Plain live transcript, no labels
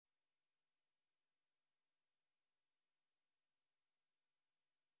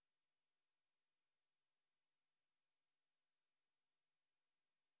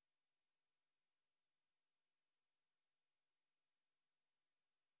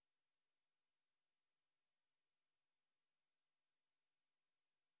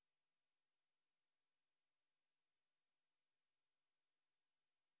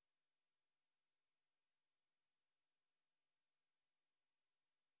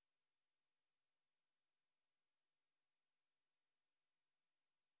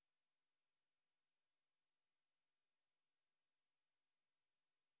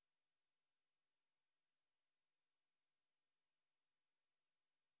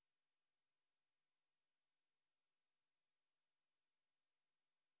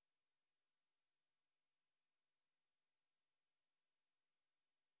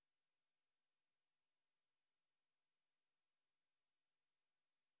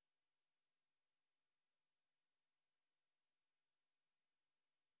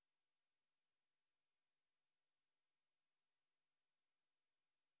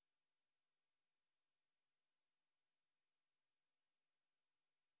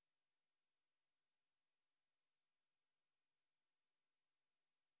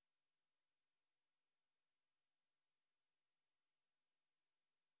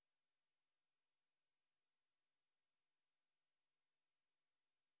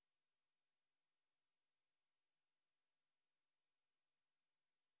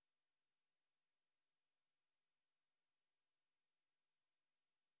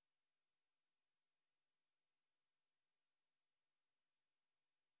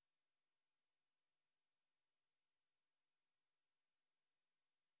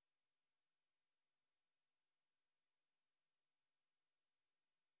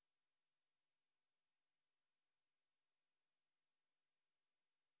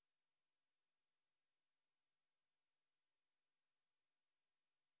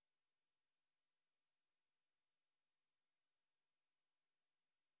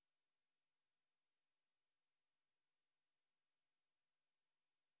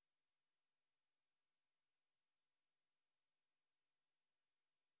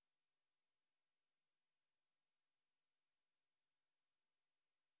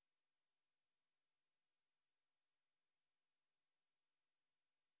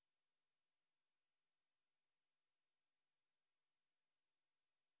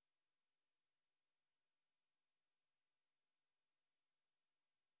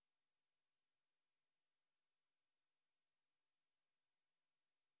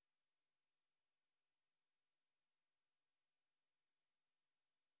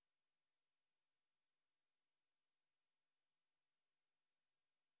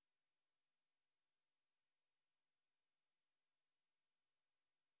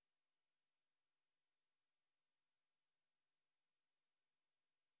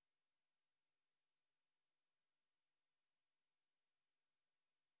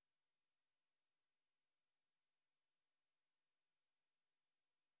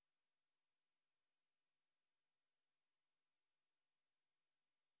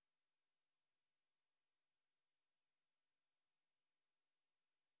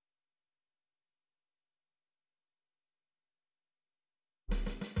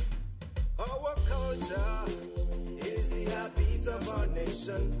culture is the heartbeat of our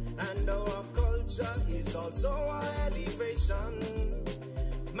nation, and our culture is also our elevation.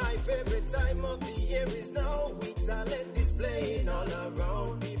 My favorite time of the year is now, with talent displaying all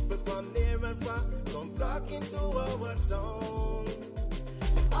around. People from near and far come flocking to our town.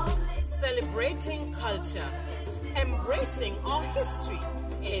 Celebrating culture, embracing our history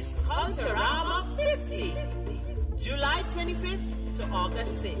is Culturama 50, July 25th to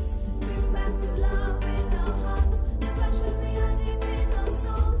August 6th. Bring back the love in our hearts, the passion we had deep in our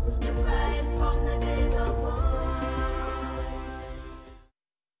souls, the pride from the days of old.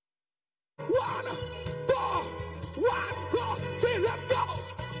 1, 4, 1, 2, 3, let's go!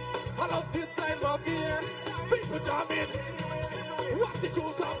 I love this time of year. People jamming. Watch the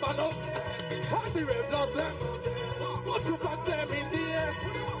truth come on. On the rave does them. Put you can them in the air.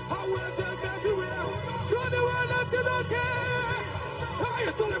 I wear them everywhere. Show the world that you don't care. Hey,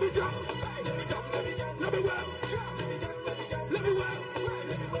 so let me jump. Let me jump. Let me well. Let me well.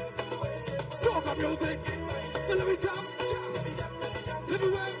 Soca music. So let me jump. Let me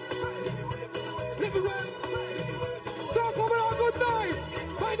well. Let me well. So come on, good night.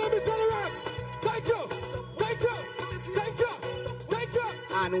 My name is Tolerance. Thank you. Thank you. Thank you. Thank you.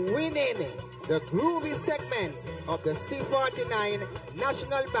 And winning the groovy segment of the C49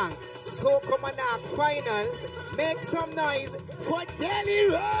 National Bank Soca Monarch Finals, make some noise for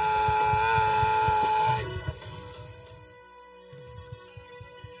Delhi Road!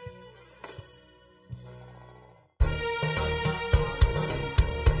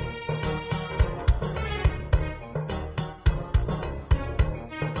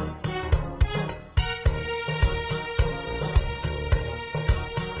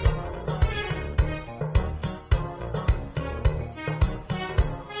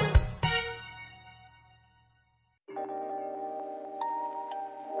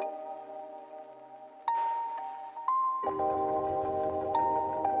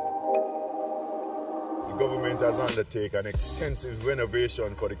 The government has undertaken an extensive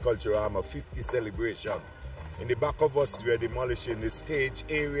renovation for the Culturama 50 celebration. In the back of us, we are demolishing the stage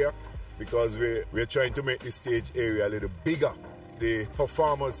area because we're trying to make the stage area a little bigger. The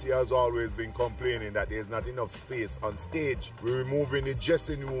performers here has always been complaining that there's not enough space on stage. We're removing the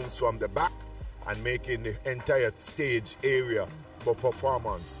dressing rooms from the back and making the entire stage area for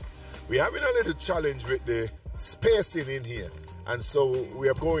performance. We're having a little challenge with the spacing in here, and so we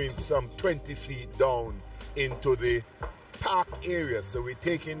are going some 20 feet down into the park area. So we're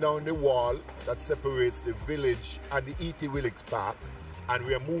taking down the wall that separates the village and the E.T. Willicks Park, and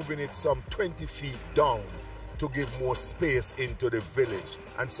we are moving it some 20 feet down to give more space into the village.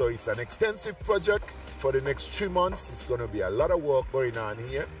 And so it's an extensive project for the next 3 months. It's going to be a lot of work going on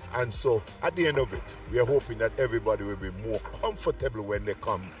here, and so at the end of it, we are hoping that everybody will be more comfortable when they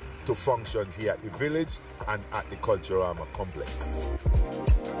come to functions here at the village and at the Culturama complex.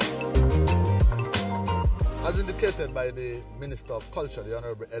 As indicated by the Minister of Culture, the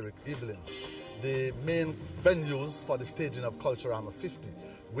Honourable Eric Evelyn, the main venues for the staging of Culturama 50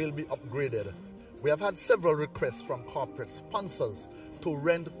 will be upgraded. We have had several requests from corporate sponsors to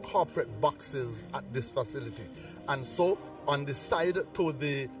rent corporate boxes at this facility. And so, on the side to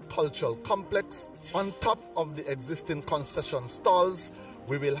the cultural complex, on top of the existing concession stalls,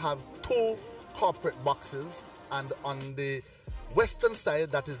 we will have 2 corporate boxes, and on the western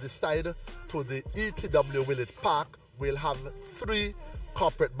side, that is the side to the E.T.W. Willicks Park, we'll have 3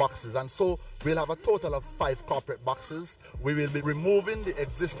 corporate boxes, and so we'll have a total of 5 corporate boxes. We will be removing the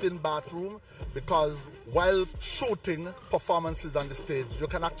existing bathroom because while shooting performances on the stage, you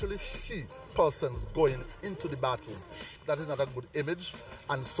can actually see persons going into the bathroom. That is not a good image,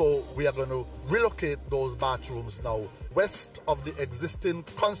 and so we are going to relocate those bathrooms now west of the existing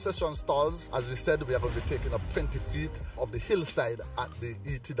concession stalls. As we said, we are going to be taking up 20 feet of the hillside at the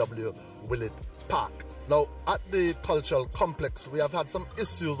E.T.W. Willicks Park. Now, at the cultural complex, we have had some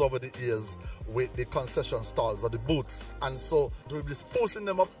issues over the years with the concession stalls or the booths, and so we'll be sprucing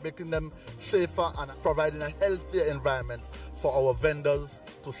them up, making them safer and providing a healthier environment for our vendors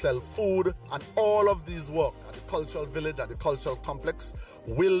to sell food. And all of these work at the cultural village, at the cultural complex,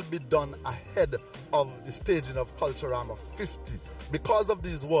 will be done ahead of the staging of Culturama 50. Because of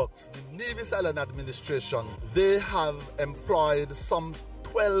these works, the Nevis Island administration, they have employed some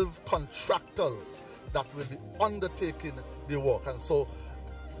 12 contractors that will be undertaking the work. And so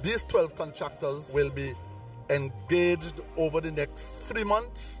these 12 contractors will be engaged over the next 3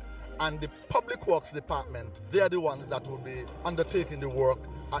 months, and the Public Works Department, they are the ones that will be undertaking the work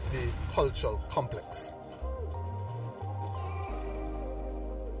at the cultural complex.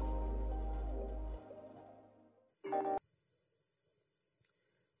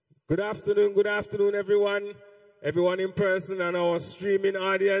 Good afternoon, everyone. Everyone in person and our streaming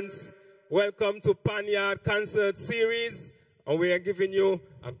audience. Welcome to Panyard Concert Series. And we are giving you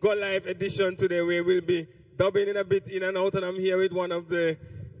a Go Live edition today where we'll be dubbing in a bit in and out. And I'm here with one of the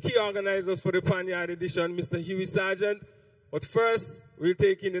key organizers for the Panyard edition, Mr. Huey Sargent. But first, we'll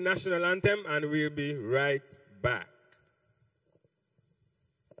take in the national anthem and we'll be right back.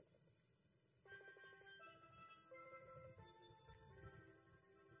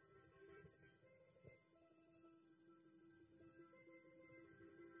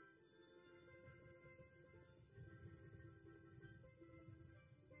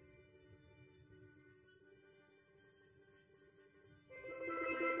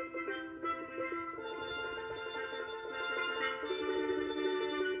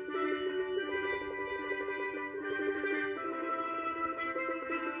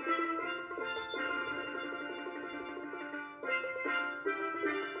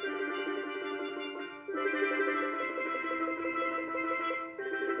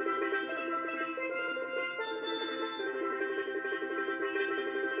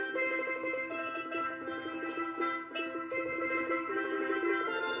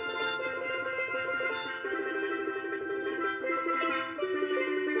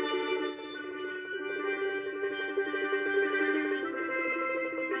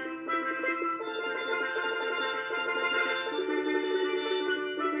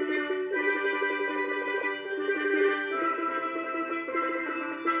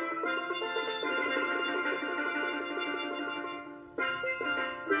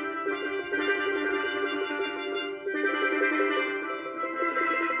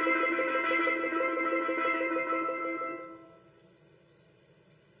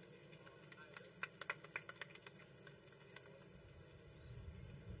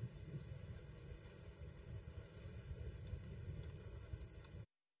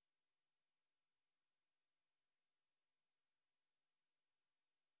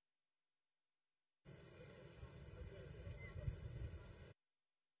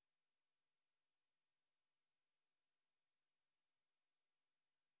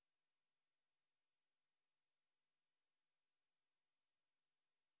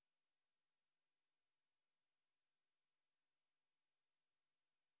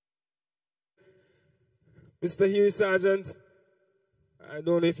 Mr. Huey Sargent, I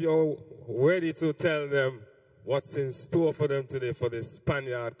don't know if you're ready to tell them what's in store for them today for this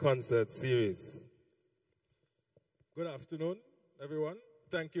Panyard Concert Series. Good afternoon, everyone.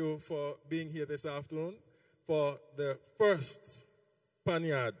 Thank you for being here this afternoon for the first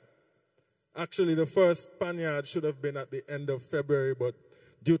Panyard. Actually, the first Panyard should have been at the end of February, but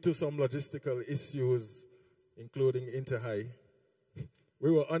due to some logistical issues, including Interhigh,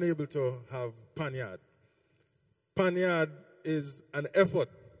 we were unable to have Panyard. Panyard is an effort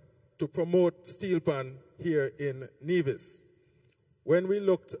to promote steel pan here in Nevis. When we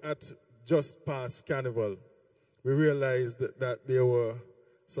looked at just past Carnival, we realized that there were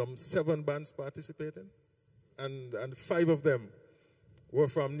some 7 bands participating, and 5 of them were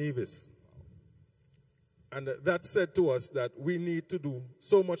from Nevis. And that said to us that we need to do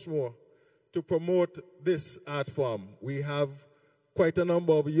so much more to promote this art form. We have quite a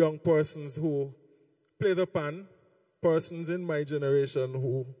number of young persons who play the pan, persons in my generation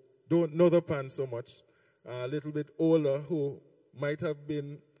who don't know the pan so much, a little bit older who might have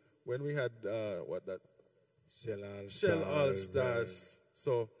been when we had, Shell All-Stars.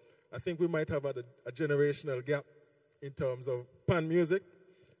 So I think we might have had a generational gap in terms of pan music.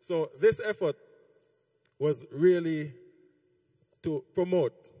 So this effort was really to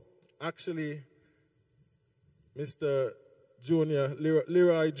promote. Actually, Mr.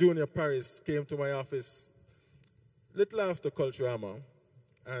 Leroy Junior Paris came to my office little after Culturama,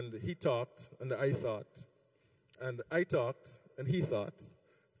 and he talked, and I thought, and I talked, and he thought,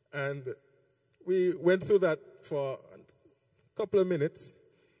 and we went through that for a couple of minutes,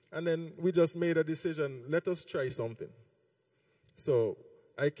 and then we just made a decision, let us try something. So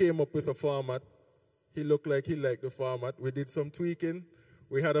I came up with a format. He looked like he liked the format. We did some tweaking.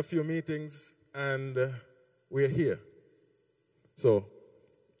 We had a few meetings, and we're here. So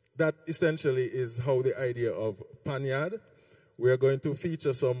that essentially is how the idea of Panyard. We are going to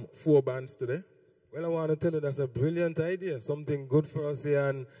feature some 4 bands today. Well, I want to tell you that's a brilliant idea. Something good for us here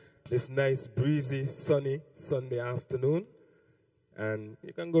on this nice, breezy, sunny Sunday afternoon. And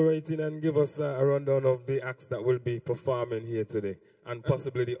you can go right in and give us a rundown of the acts that will be performing here today. And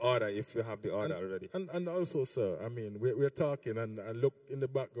possibly the order, if you have the order already. And also, sir, I mean, we're talking, and I look in the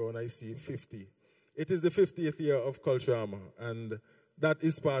background, I see 50. It is the 50th year of Culturama, and that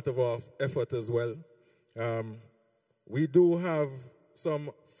is part of our effort as well. We do have some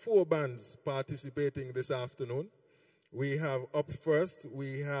 4 bands participating this afternoon. We have up first,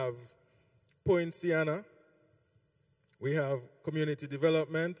 we have Poinciana, we have Community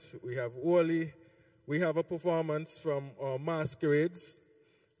Development, we have Wally, we have a performance from our Masquerades.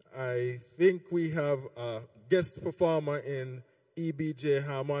 I think we have a guest performer in EBJ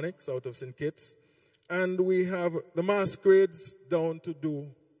Harmonics out of St. Kitts. And we have the Masquerades down to do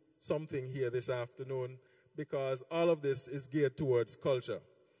something here this afternoon, because all of this is geared towards culture.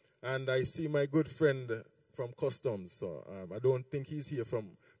 And I see my good friend from Customs, so I don't think he's here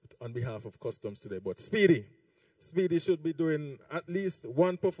on behalf of Customs today, but Speedy should be doing at least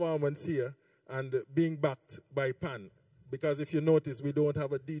 1 performance here and being backed by Pan. Because if you notice, we don't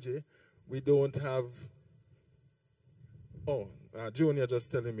have a DJ, we don't have, Junior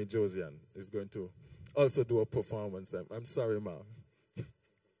just telling me Josiane is going to also do a performance. I'm sorry, ma'am.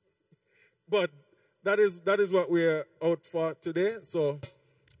 But that is what we're out for today. So,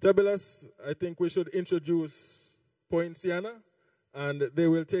 Tabelas, I think we should introduce Poinciana, and they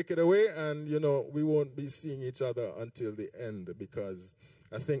will take it away, and, you know, we won't be seeing each other until the end, because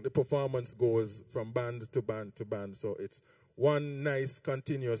I think the performance goes from band to band to band, so it's one nice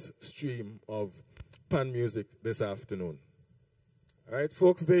continuous stream of Pan music this afternoon. All right,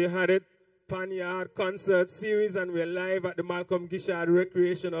 folks, there you had it. Panyard Concert Series, and we're live at the Malcolm Guishard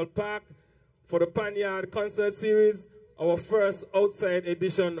Recreational Park for the Panyard Concert Series, our first outside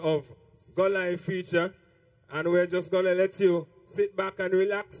edition of Go Live feature. And we're just going to let you sit back and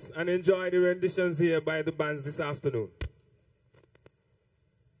relax and enjoy the renditions here by the bands this afternoon.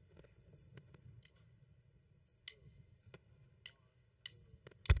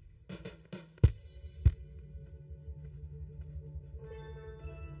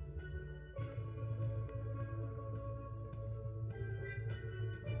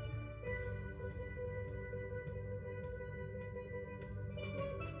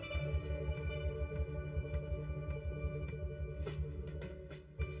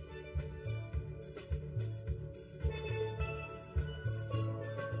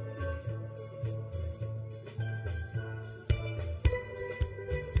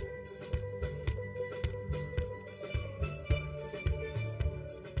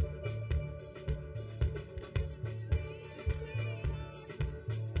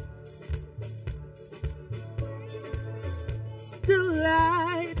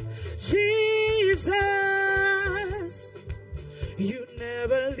 Light, Jesus, you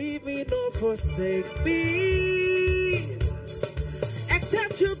never leave me nor forsake me.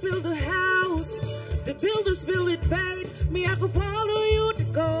 Except you build a house, the builders build it vain. Me, I could follow you to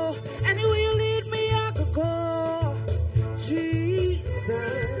go. Anywhere you lead me, I could go. Jesus,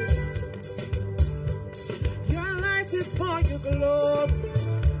 your life is for your glory,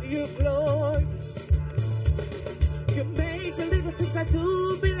 your glory. You make the little things I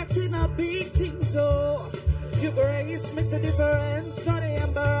do be like seeing a big things, oh. Your grace makes a difference, not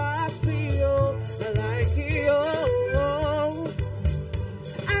embarrass me, oh. I like it, oh.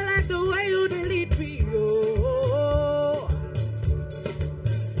 I like the way you lead me, oh.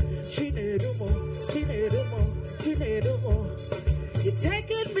 Chinedumo. You're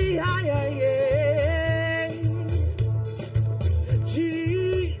taking me higher, yeah. Jesus.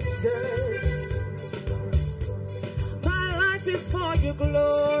 Is for your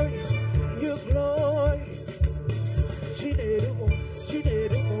glory, your glory. Chinedumo.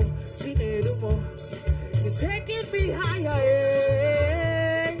 You're taking me higher,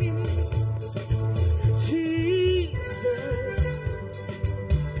 yeah. Jesus.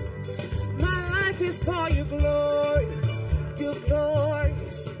 My life is for your glory, your glory.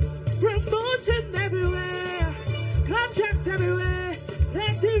 Promotion everywhere, contract everywhere,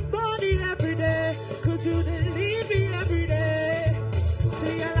 plenty money every day, 'cause you didn't leave me every day.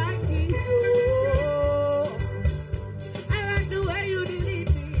 See, I like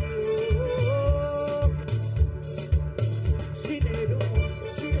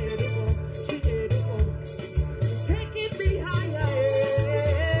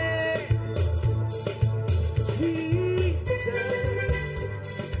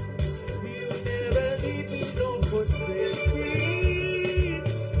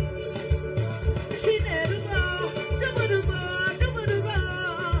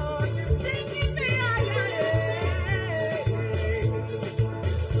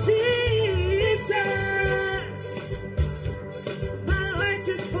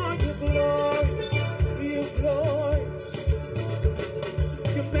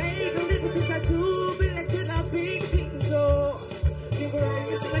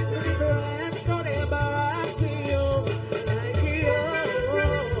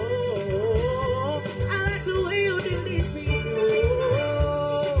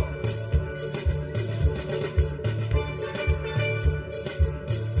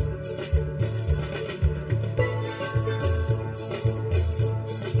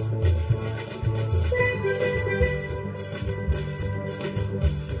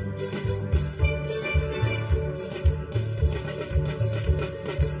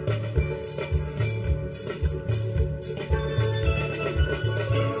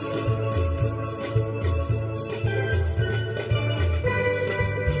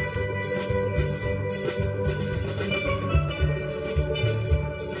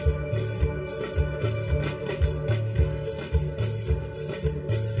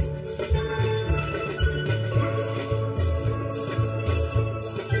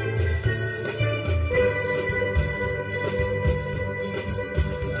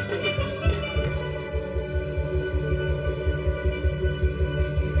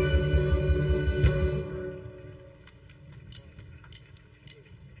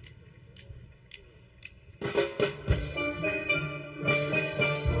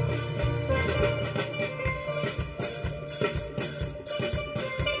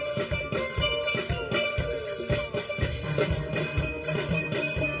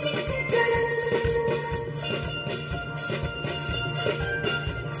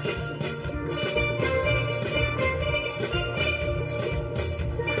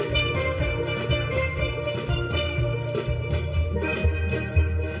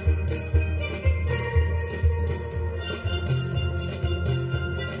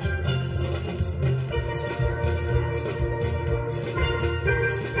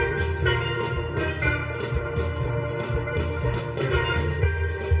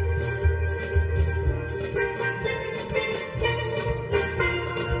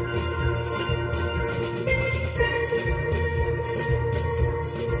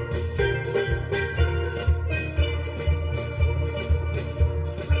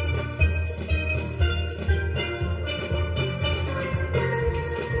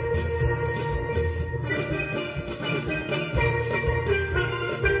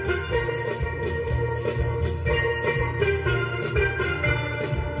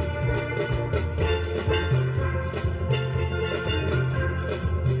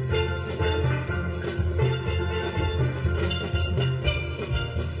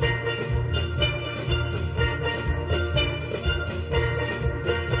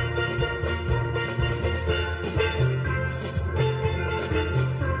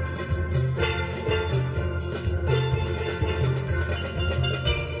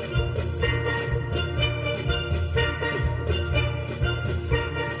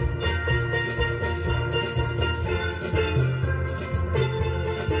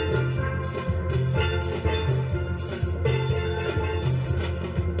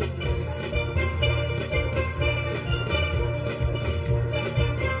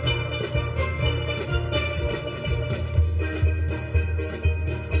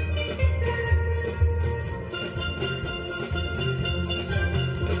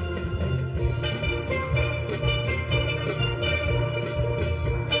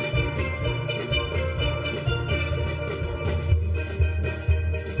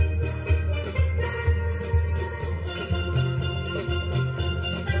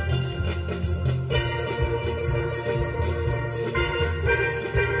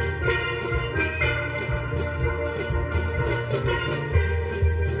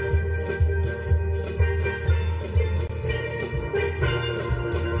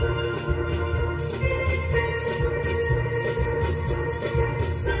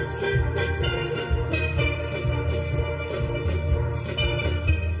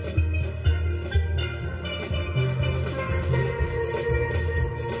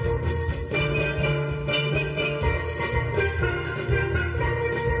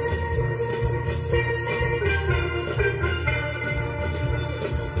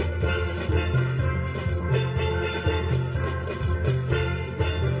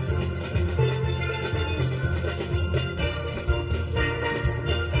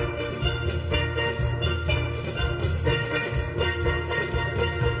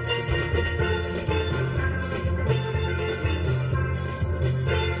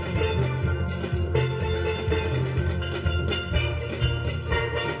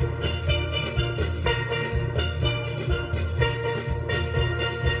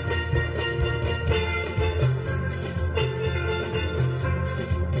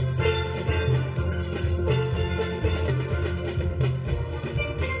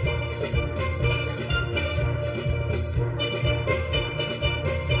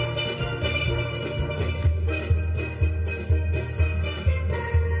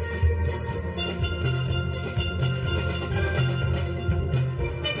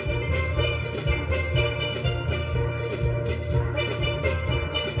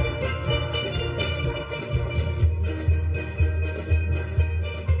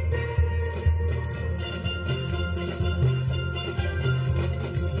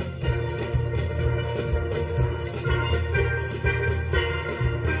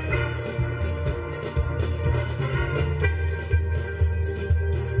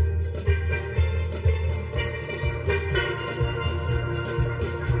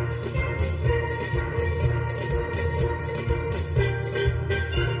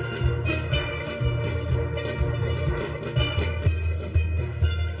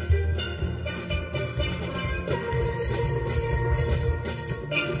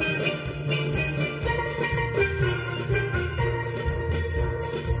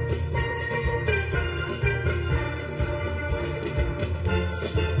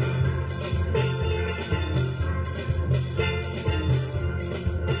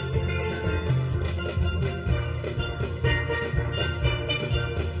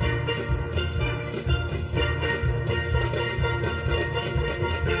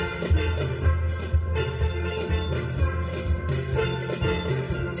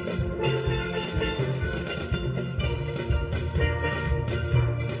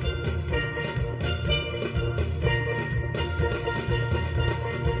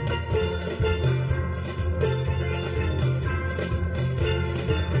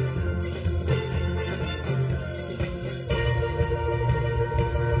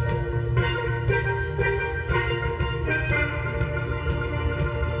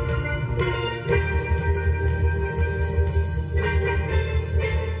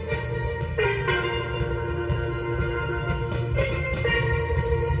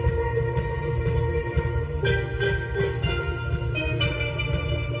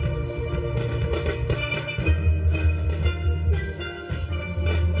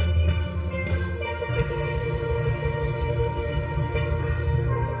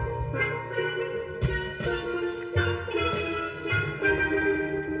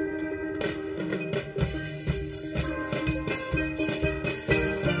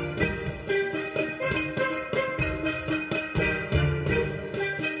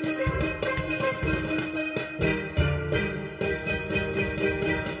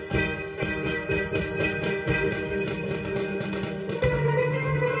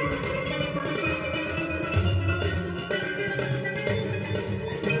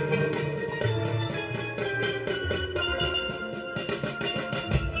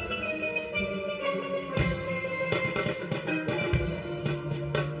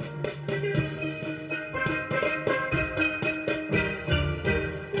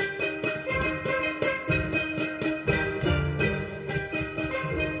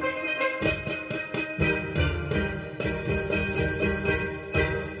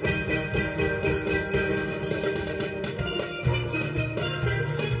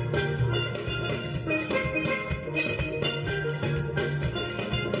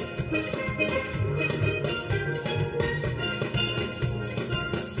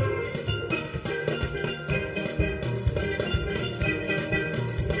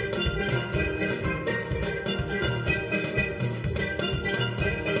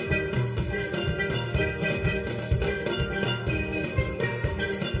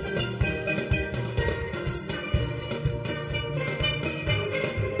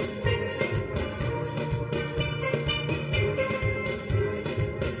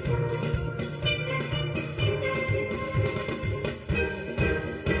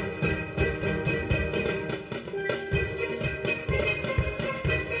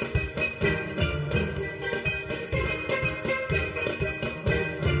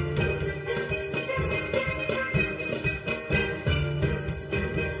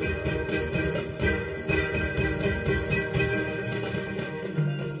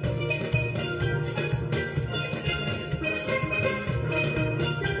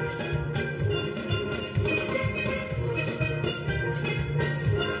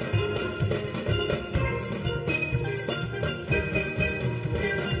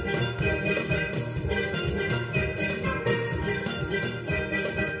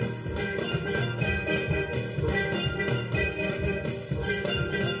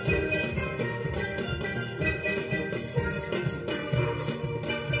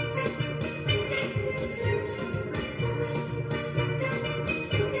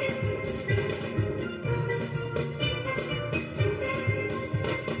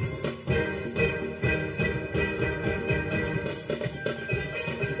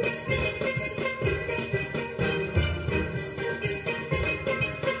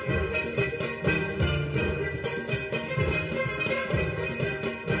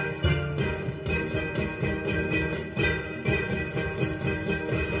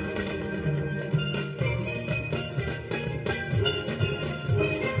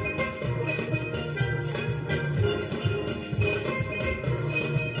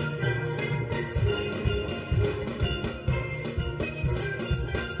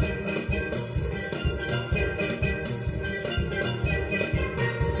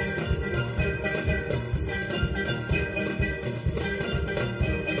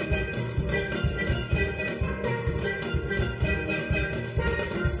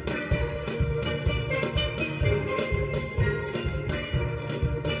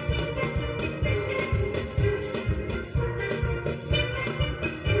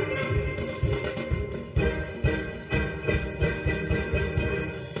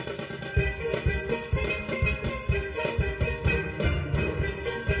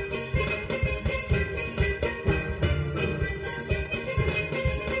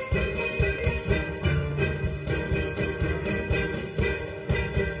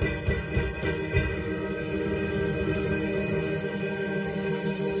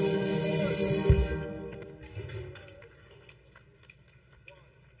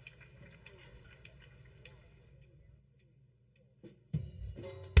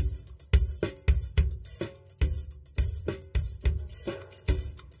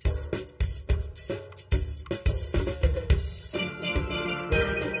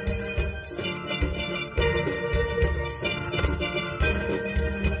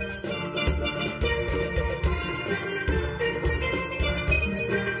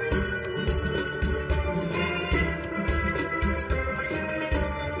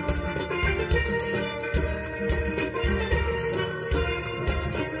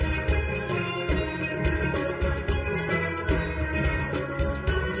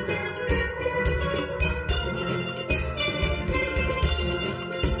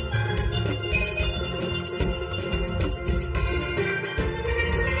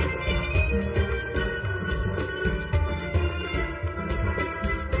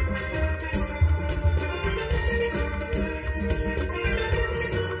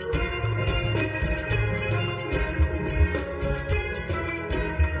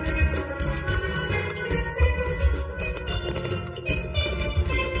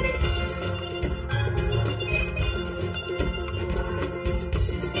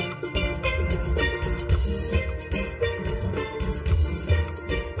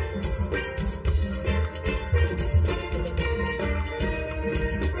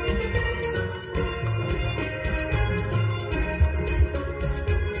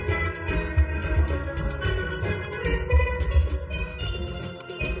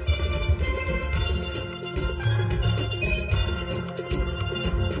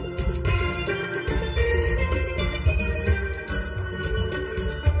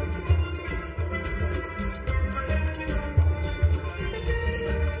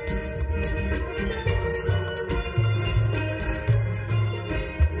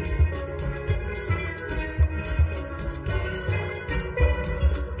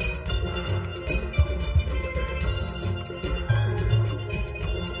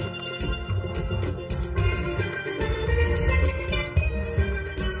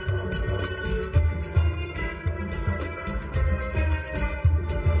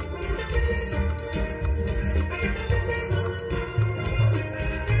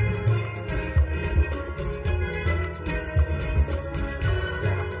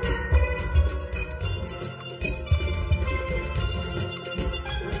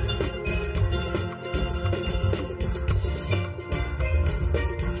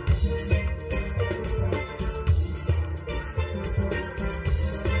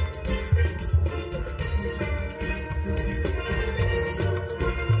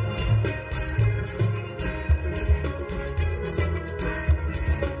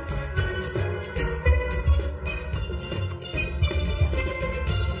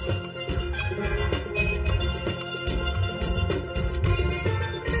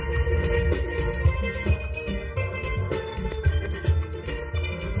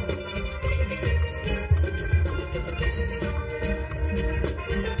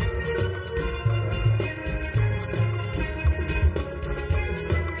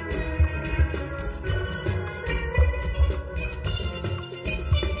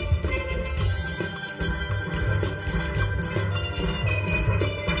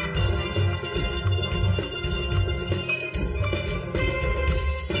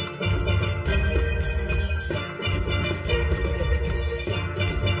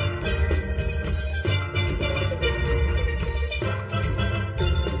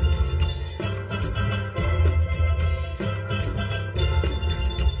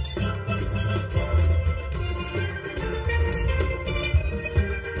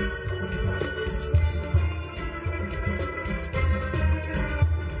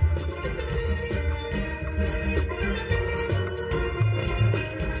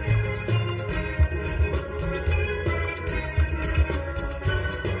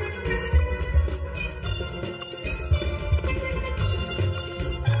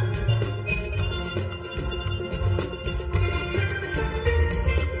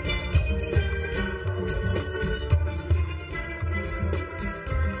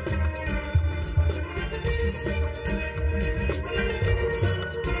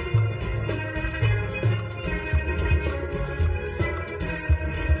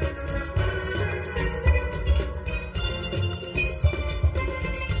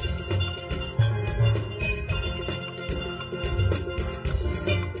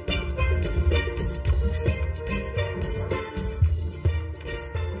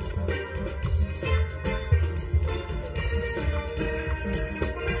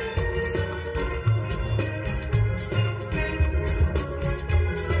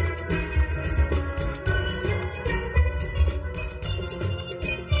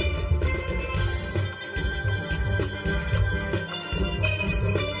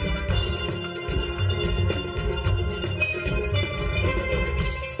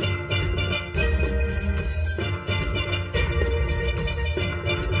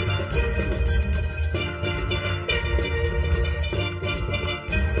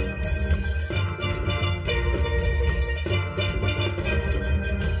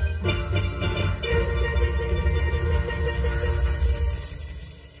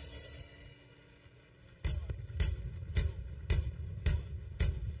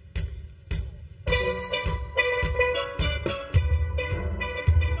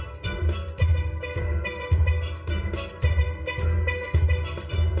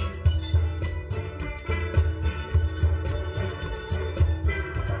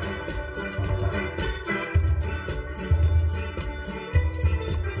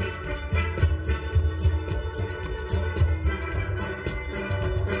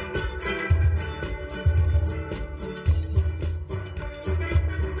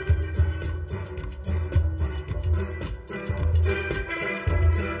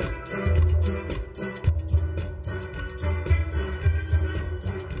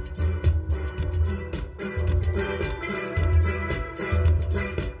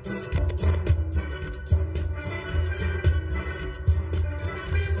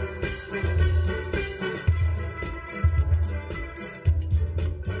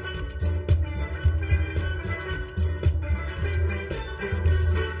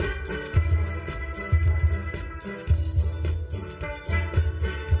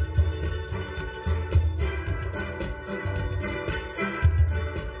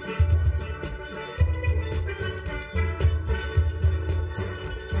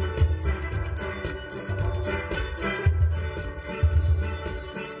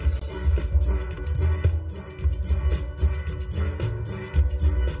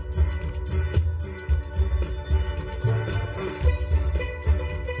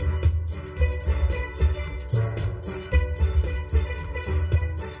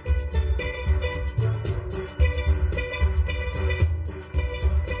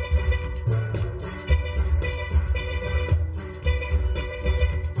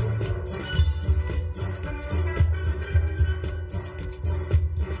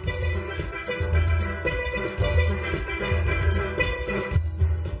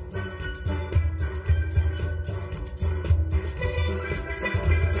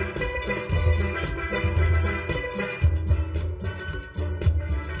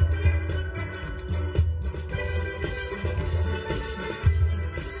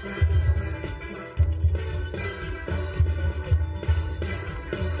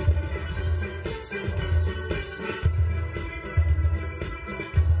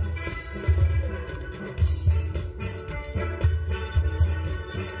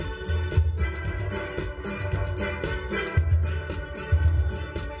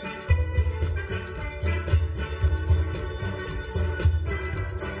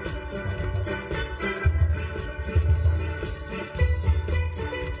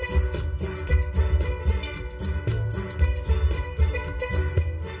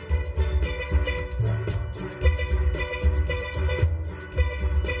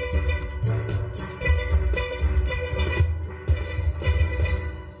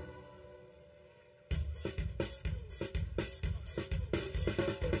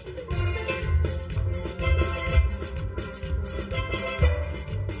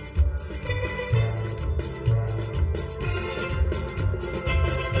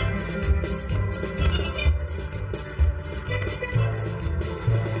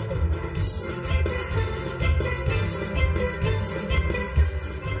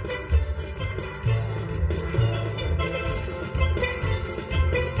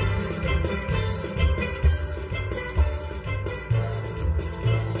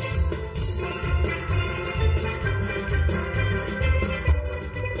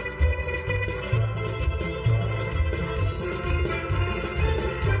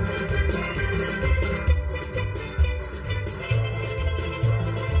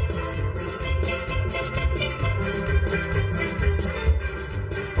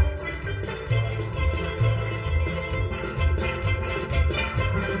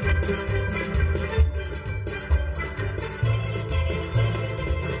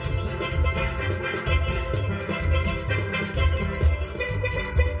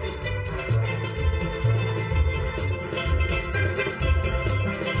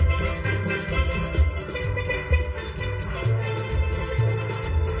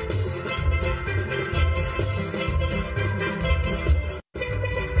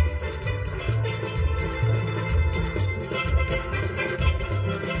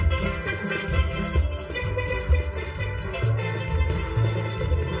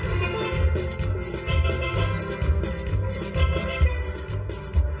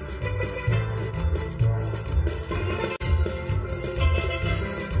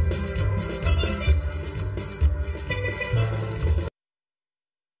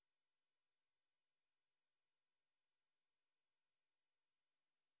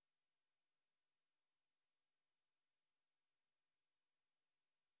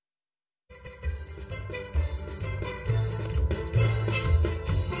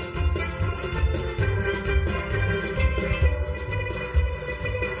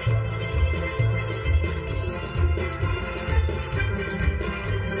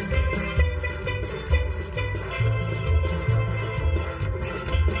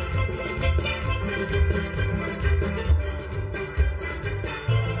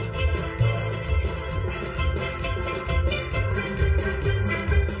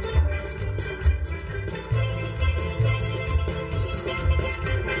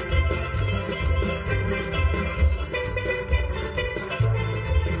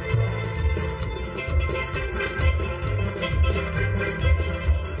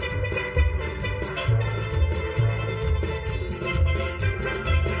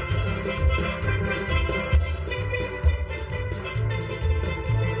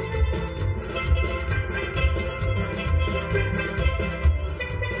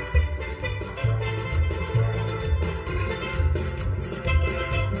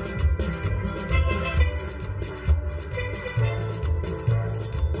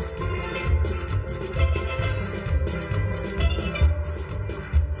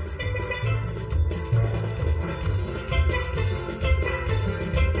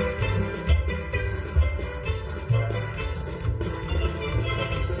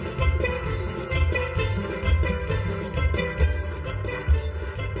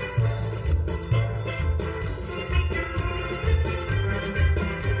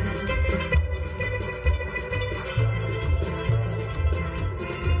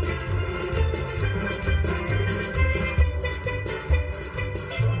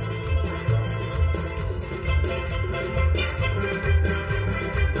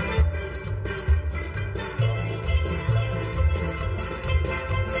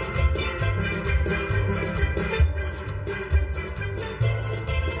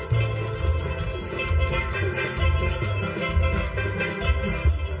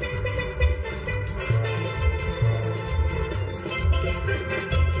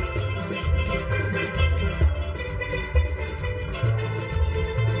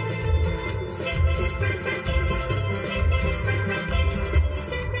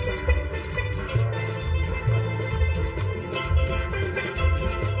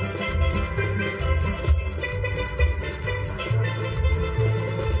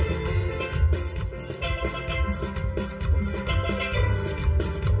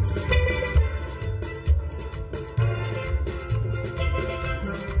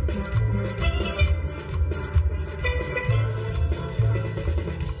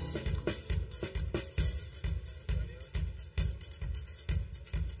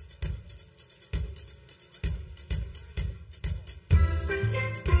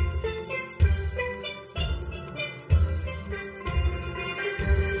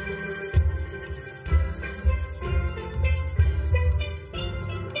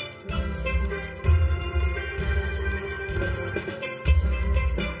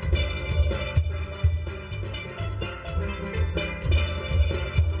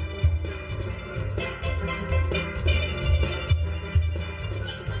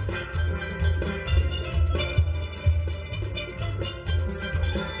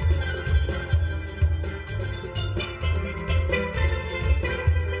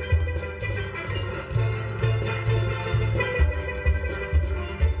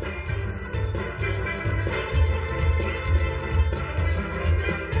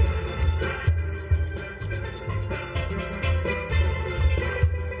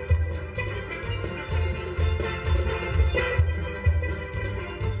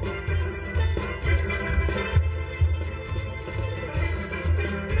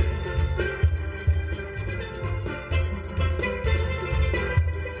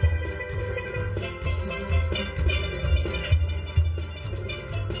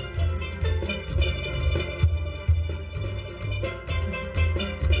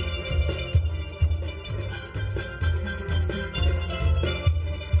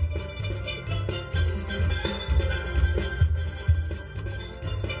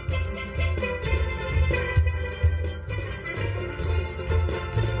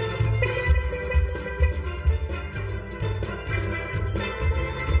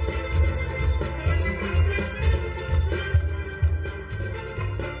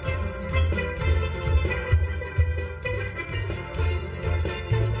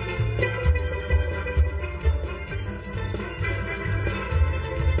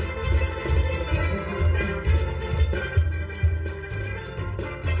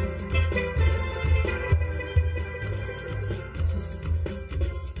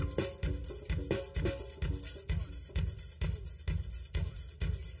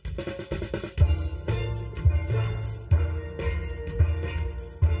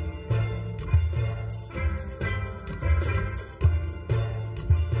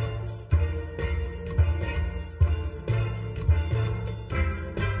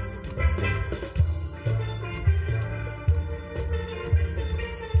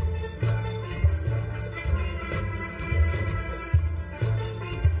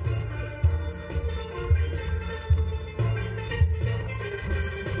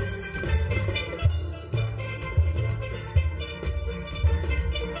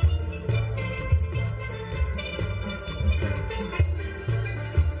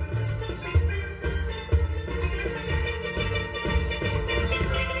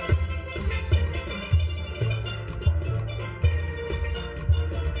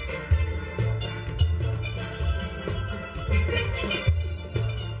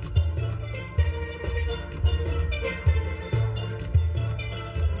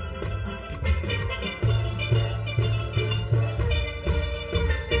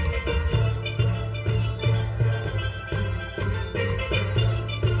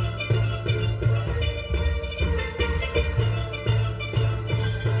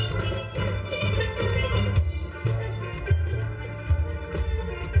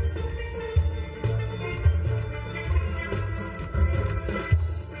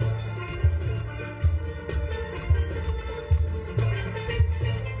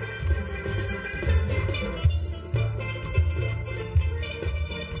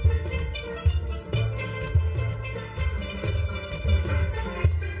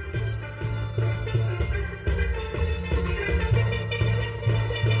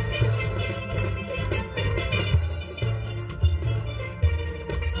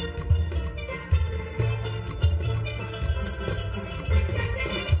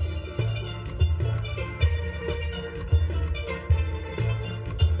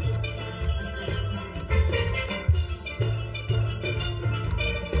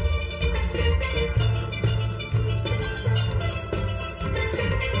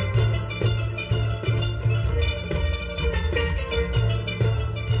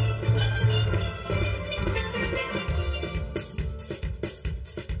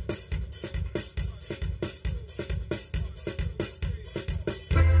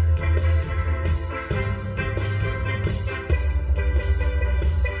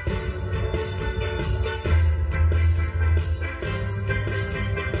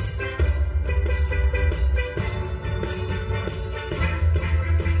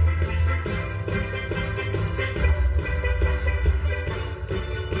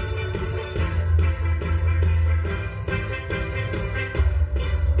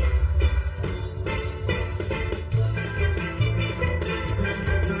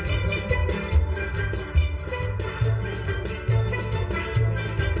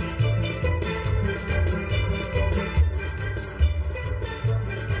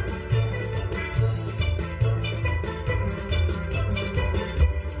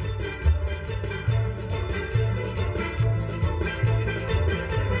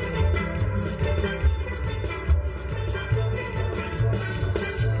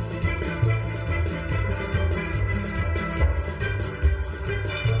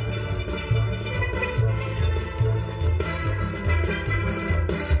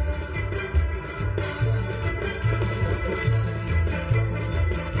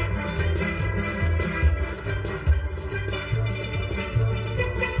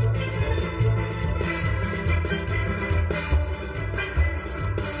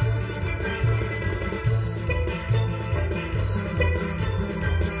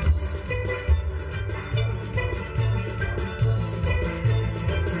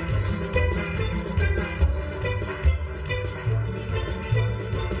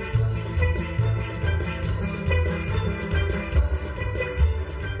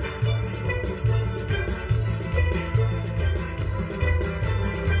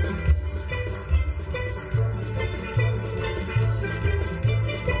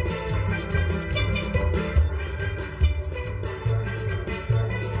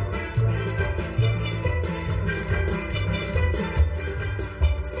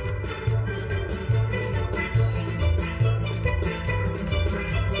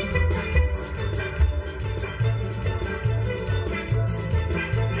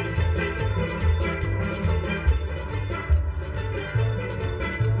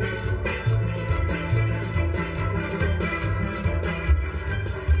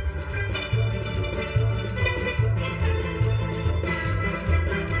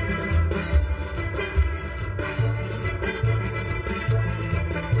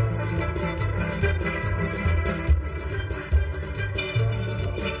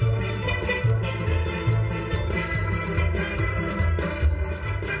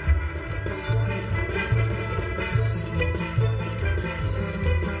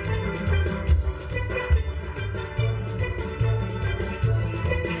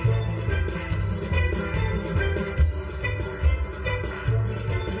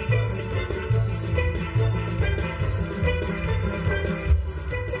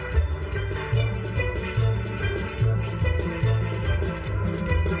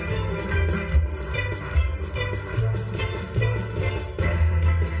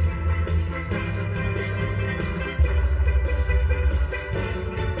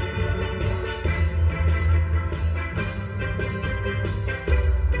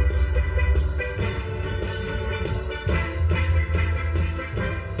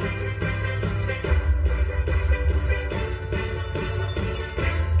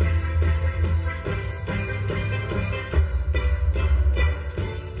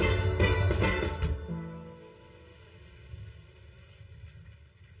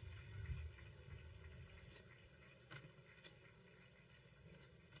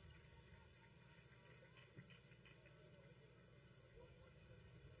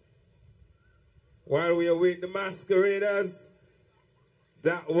while we await the masqueraders,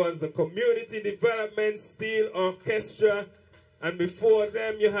 that was the Community Development Steel Orchestra. And before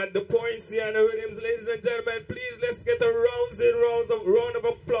them, you had the Poinciana Rhythms. Ladies and gentlemen, please let's get a round of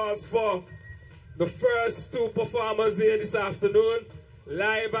applause for the first two performers here this afternoon,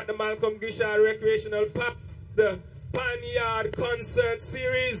 live at the Malcolm Guishard Recreational Park, the Panyard Concert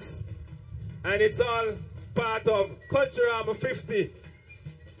Series. And it's all part of Culturama 50.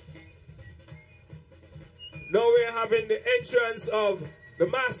 Now we're having the entrance of the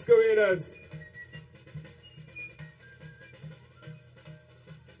masqueraders.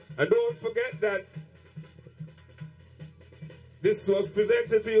 And don't forget that this was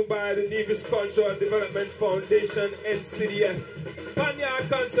presented to you by the Nevis Cultural Development Foundation, NCDF. Panyard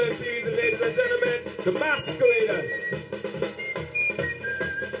Concert Series, ladies and gentlemen, the masqueraders.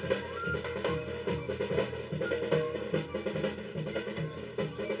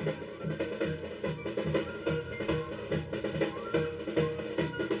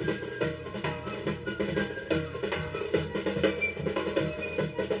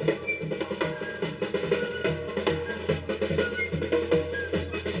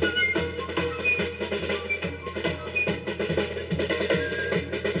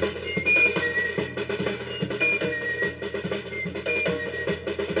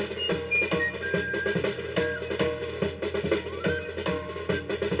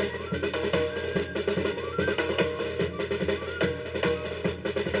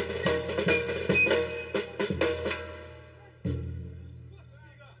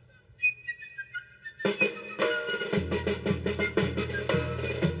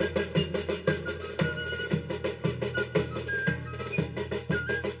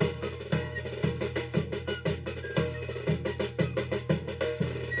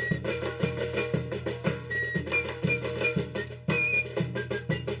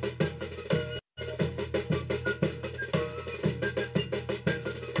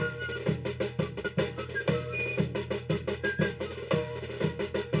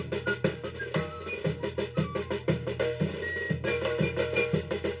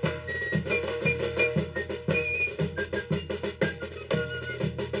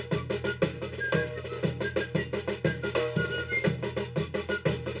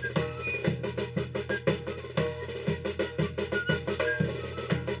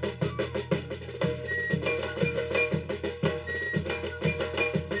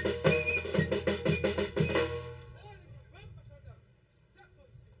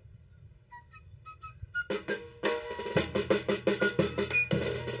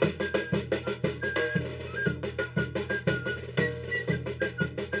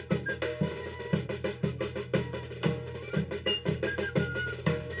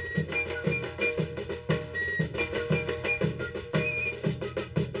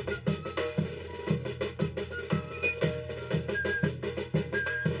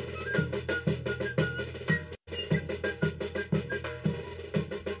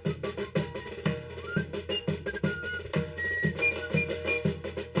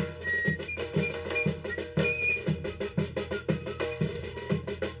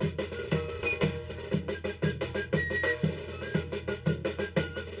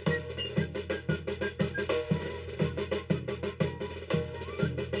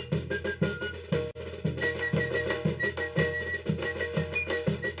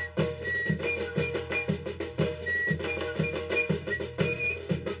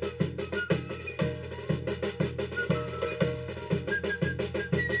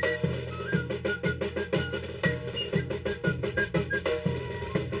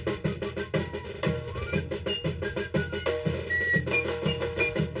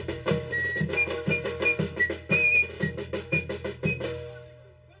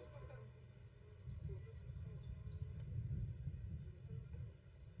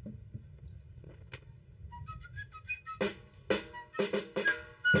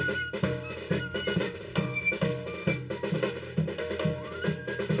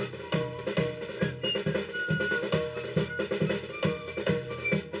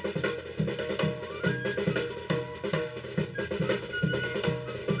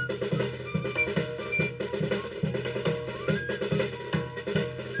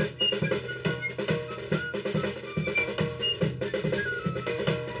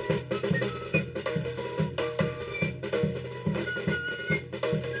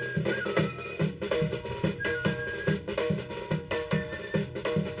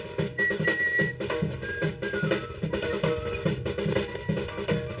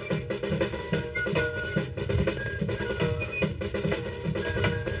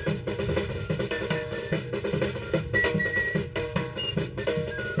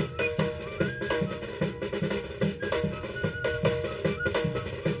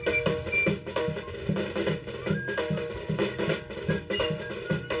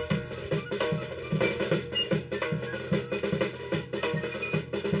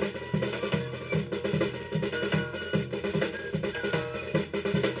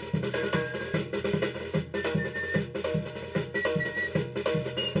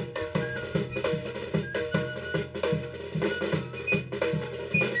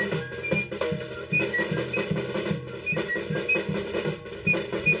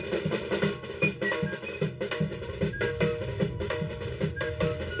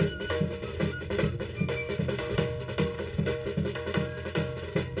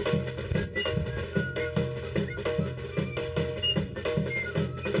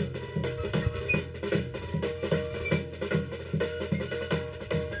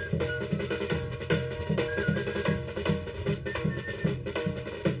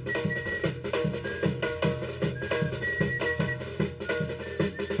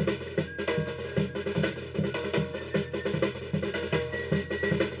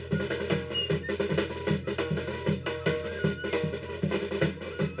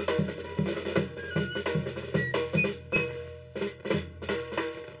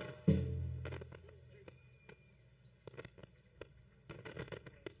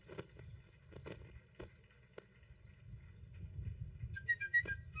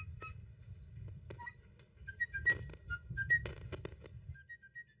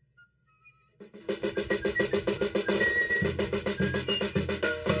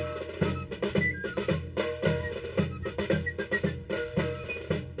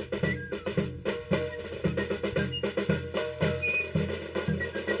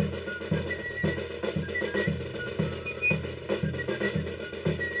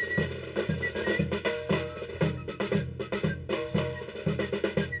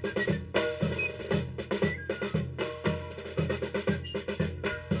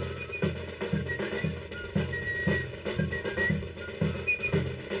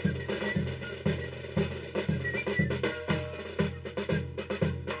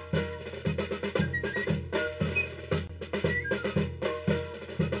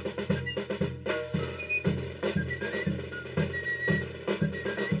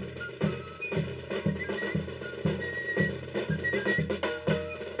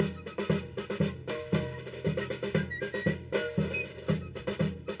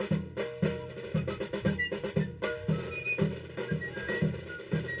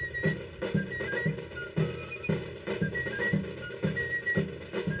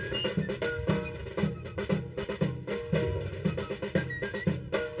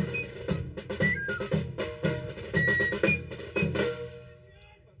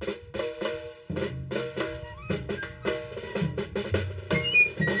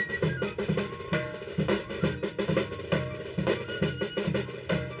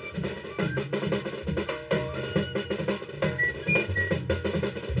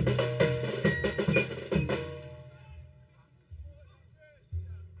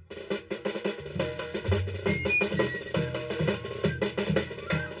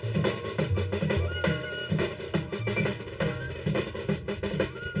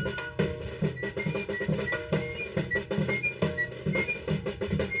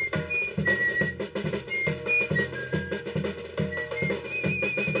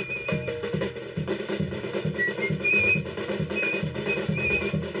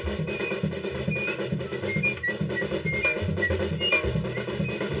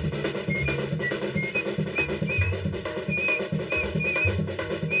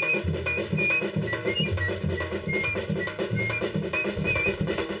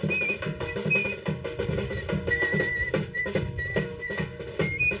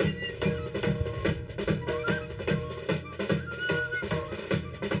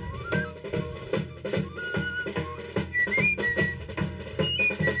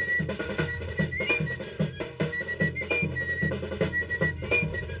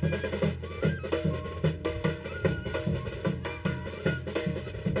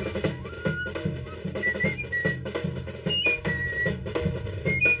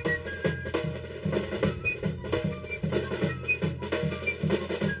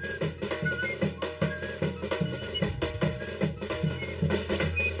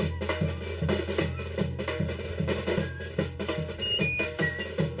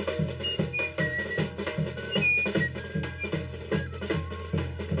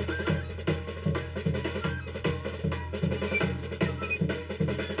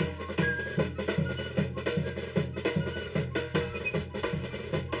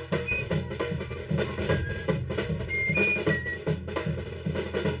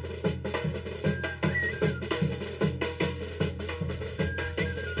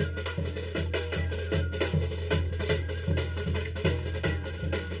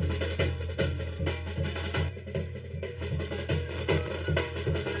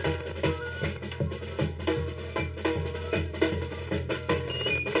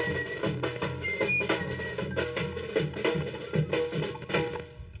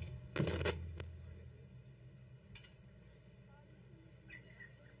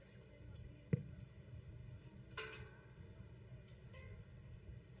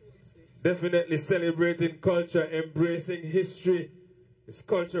 Definitely celebrating culture, embracing history. It's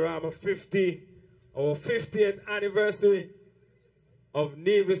Culturama 50, our 50th anniversary of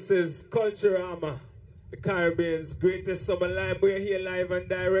Nevis's Culturama, the Caribbean's greatest summer line. We're here live and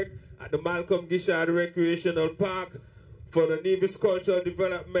direct at the Malcolm Guishard Recreational Park for the Nevis Cultural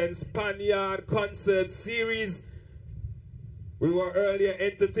Development's Panyard Concert Series. We were earlier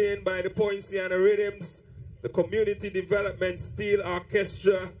entertained by the Poinciana Rhythms, the Community Development Steel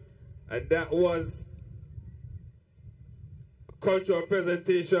Orchestra, and that was a cultural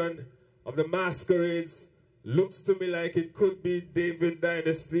presentation of the masquerades. Looks to me like it could be David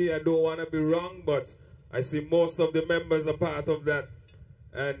Dynasty. I don't want to be wrong, but I see most of the members are part of that.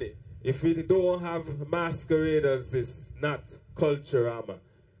 And if we don't have masqueraders, it's not Culturama.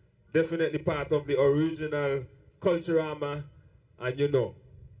 Definitely part of the original Culturama, and you know,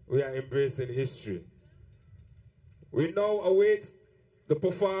 we are embracing history. We now await the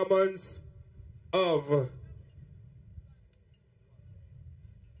performance of Wally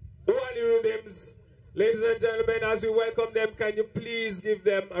Rhythms. Ladies and gentlemen, as we welcome them, can you please give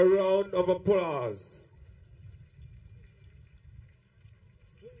them a round of applause?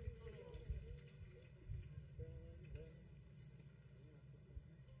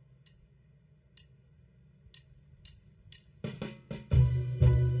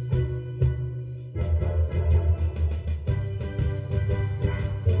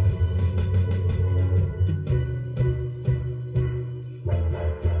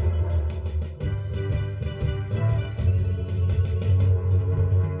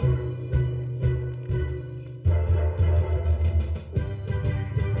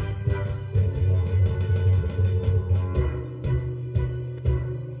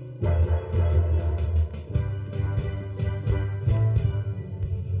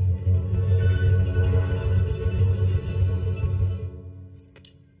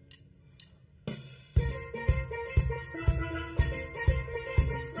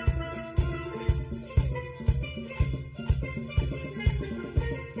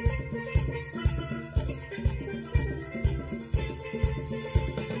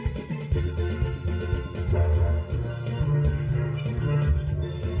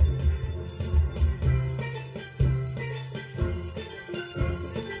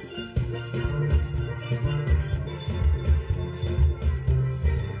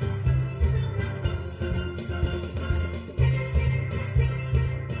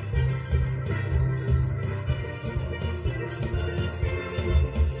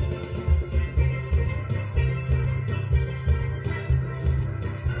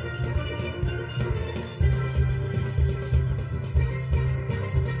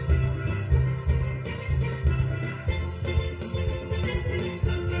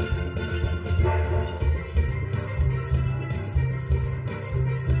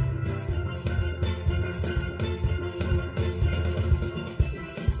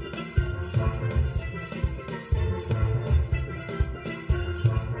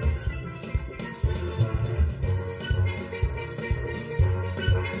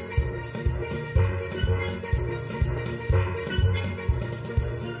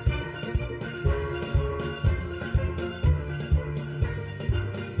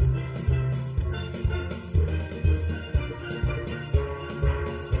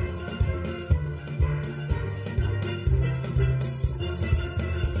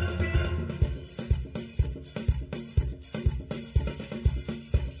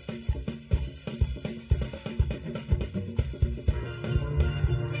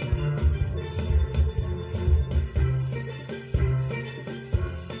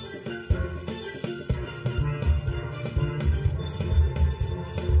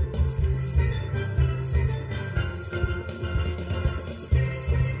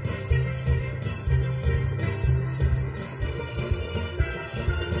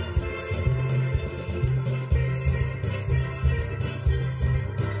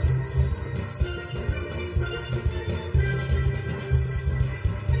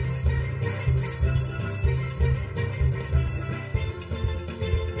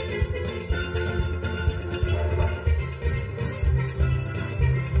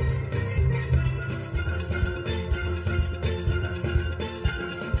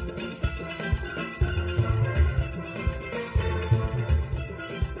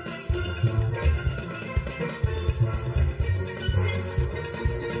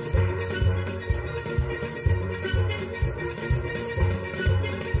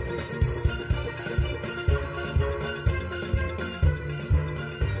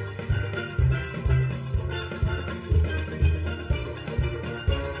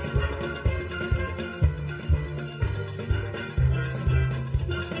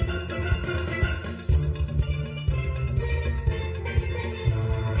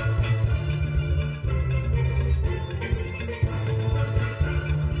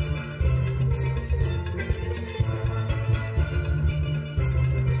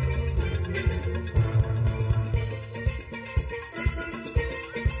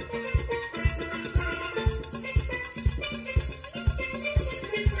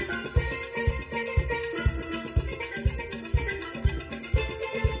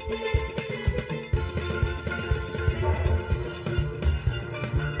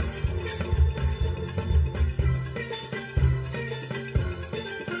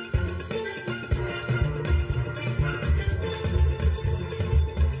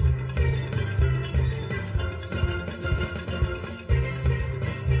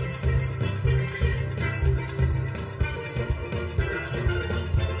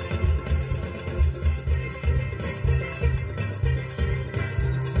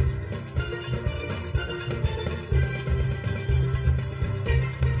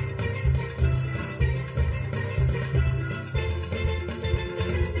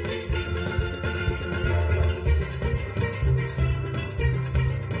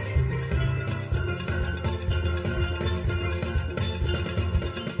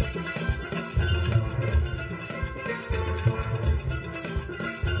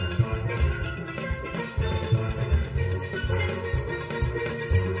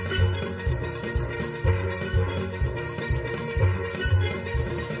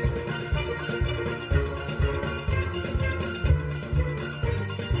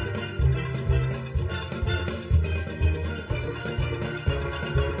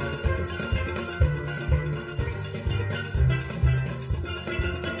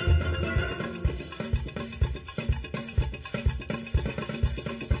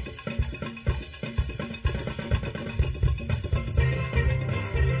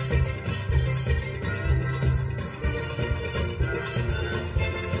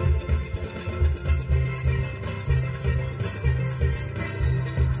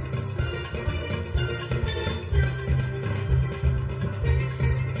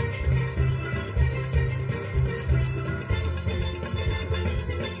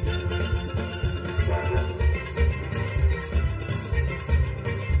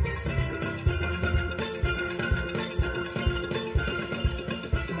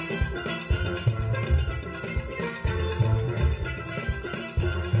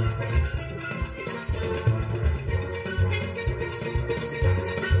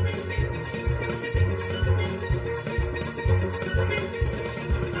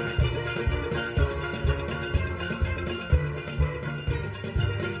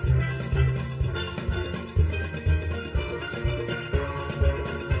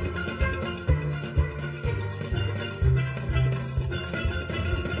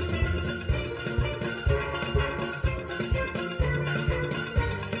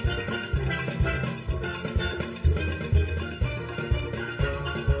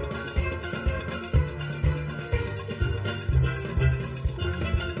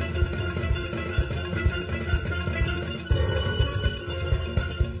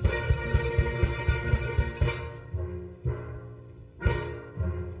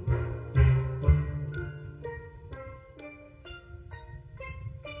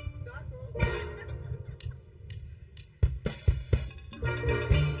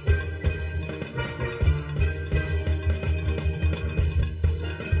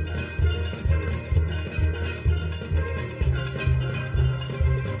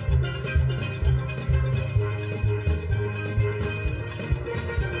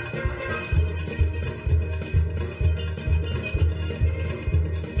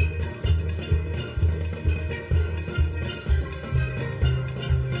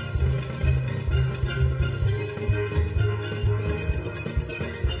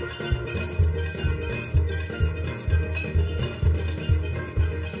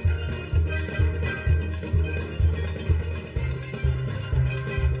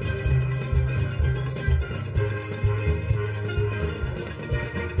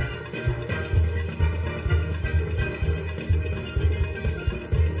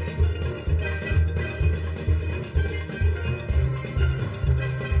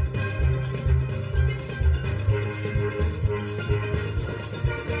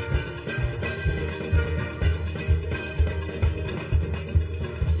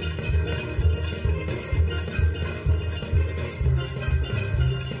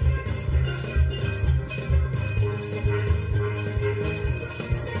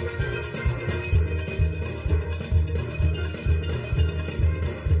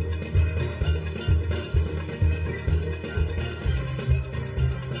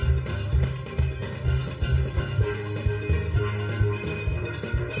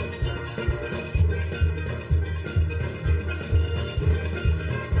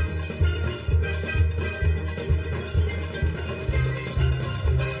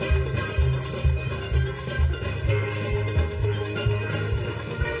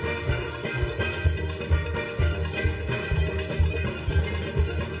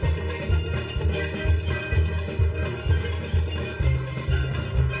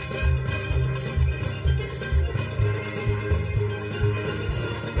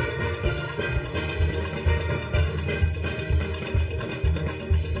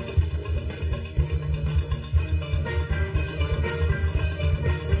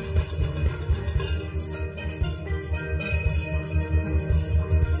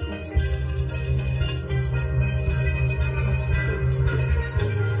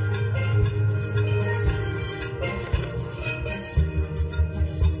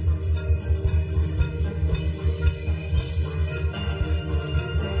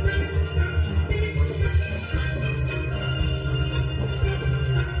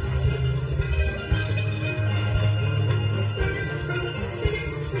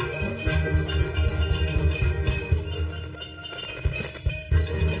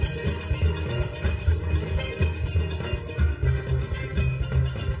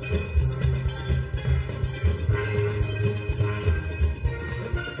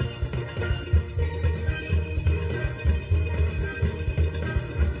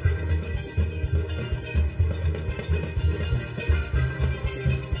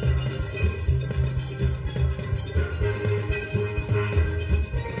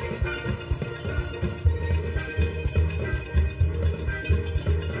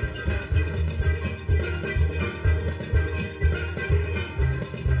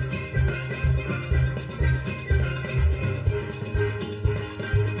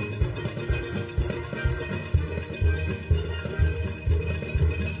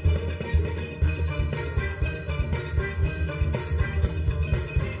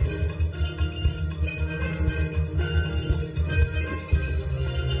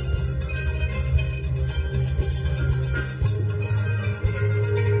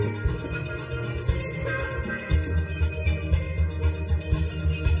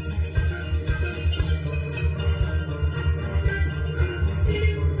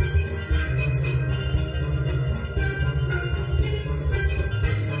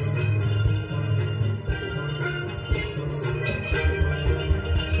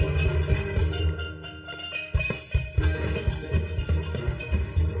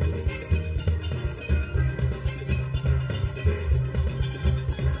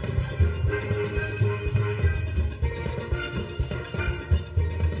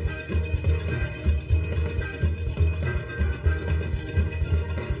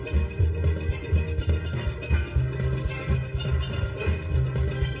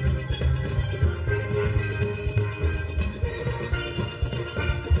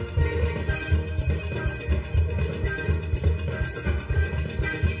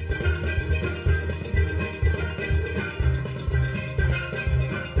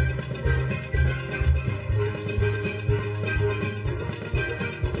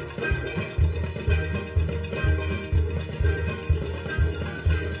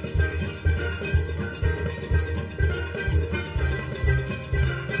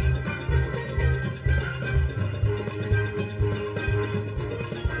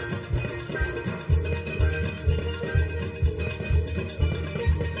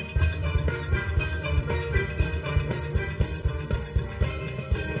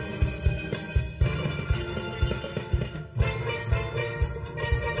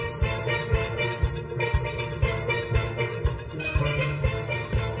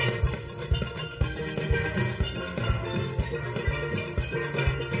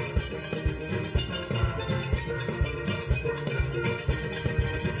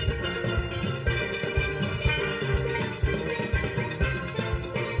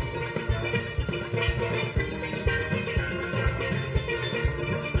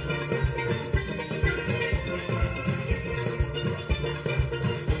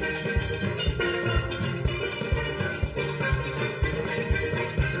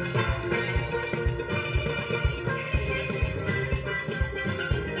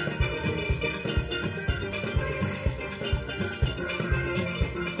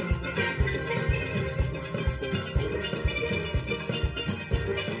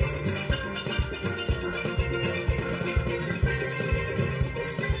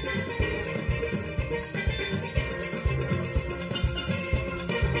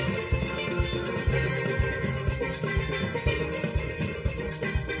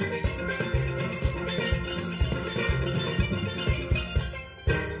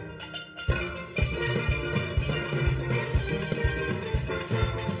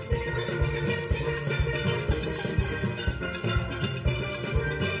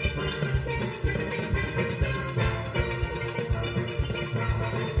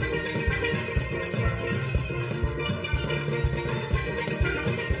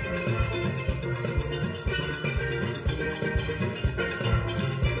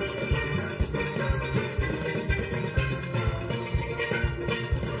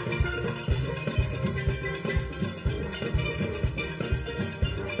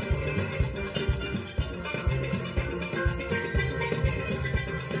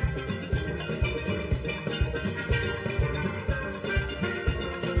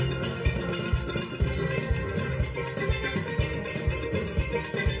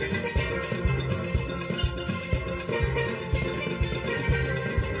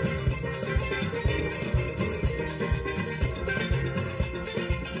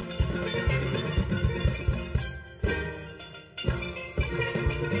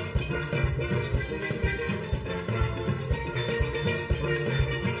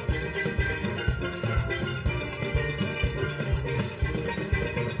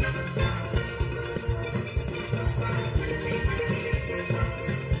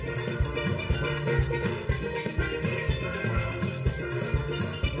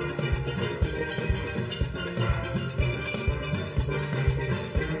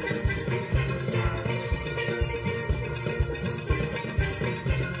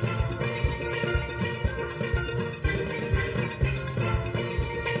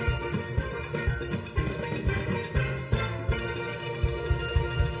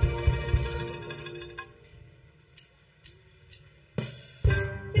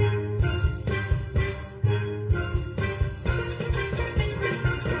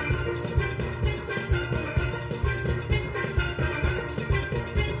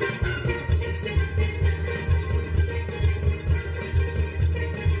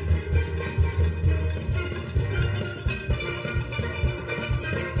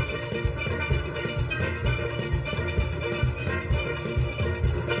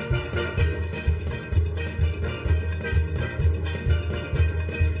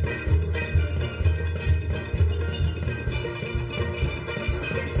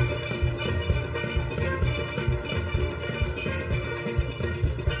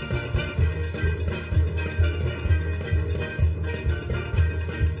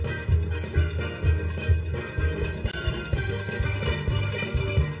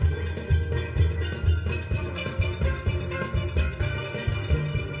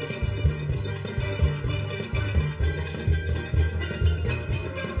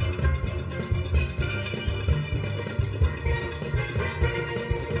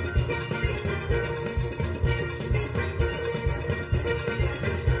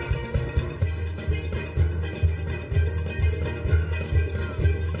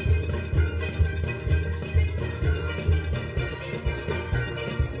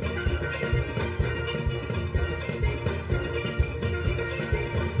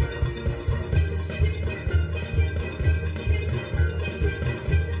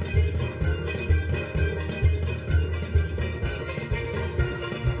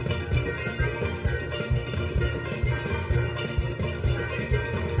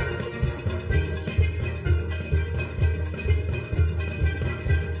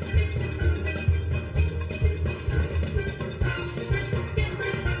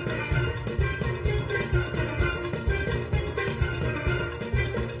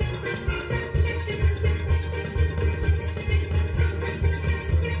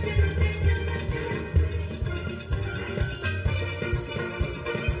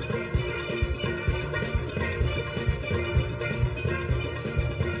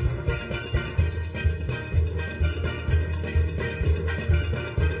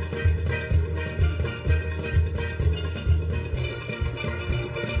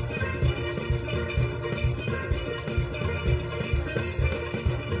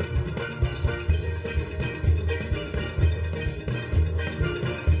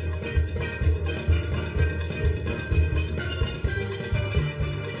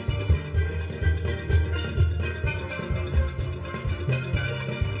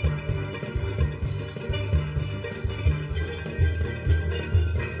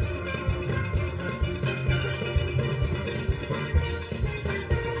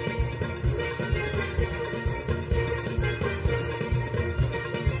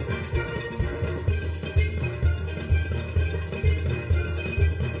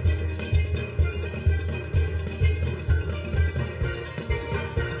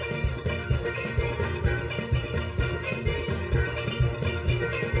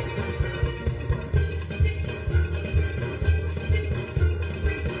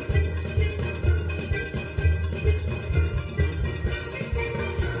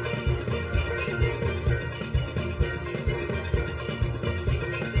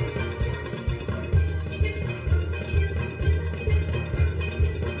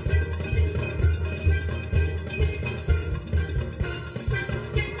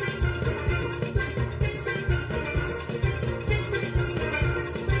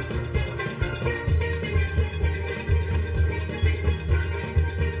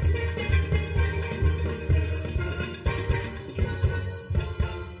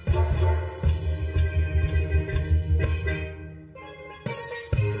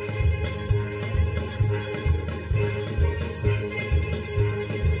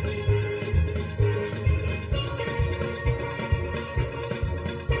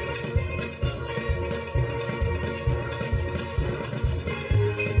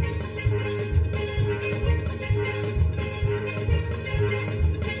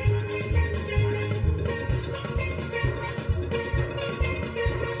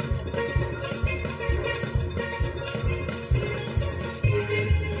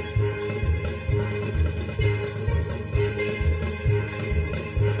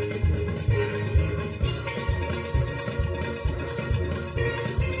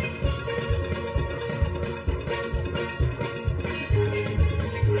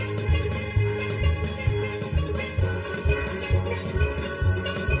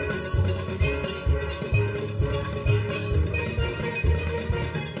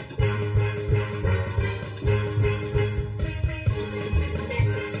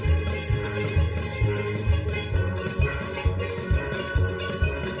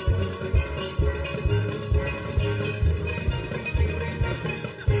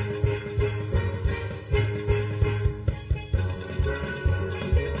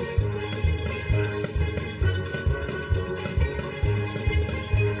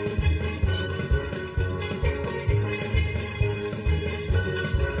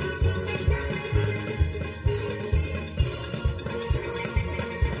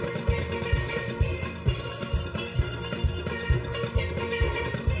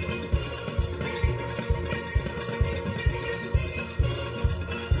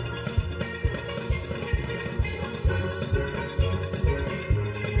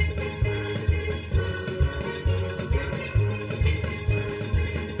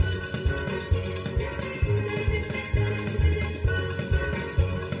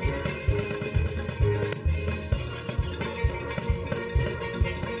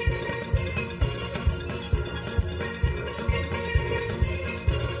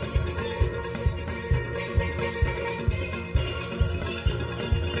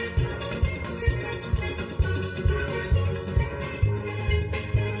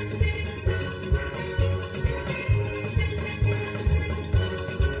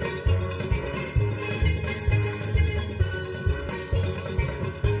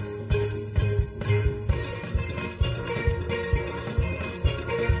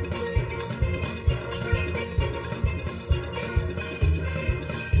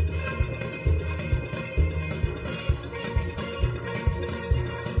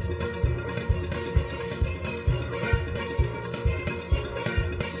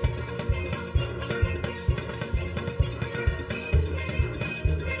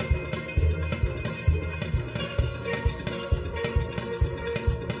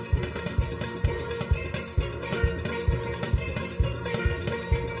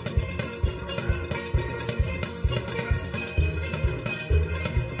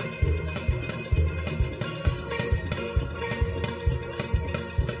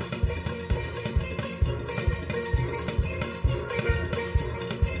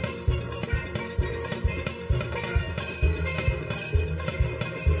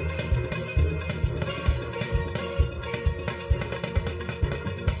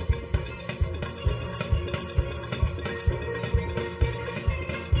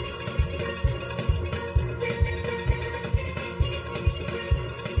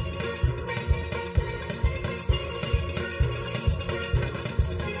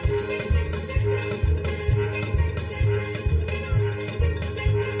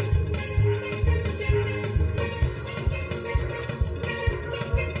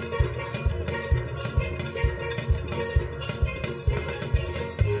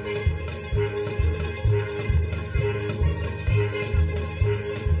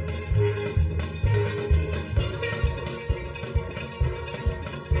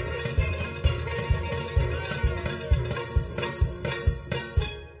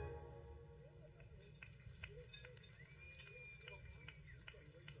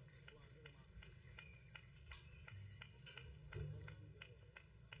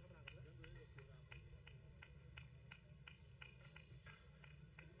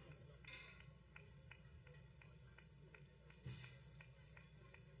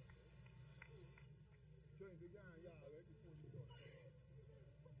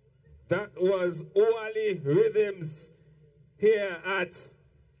 That was Oali Rhythms here at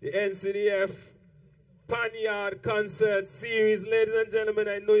the NCDF Panyard Concert Series. Ladies and gentlemen,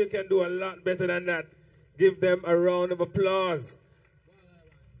 I know you can do a lot better than that. Give them a round of applause.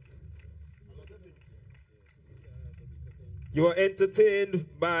 You are entertained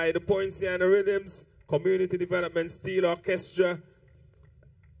by the Poinciana Rhythms, Community Development Steel Orchestra,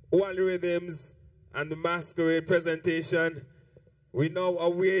 Oali Rhythms, and the Masquerade presentation. We now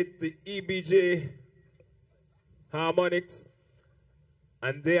await the EBJ Harmonics,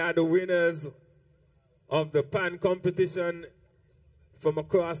 and they are the winners of the Pan competition from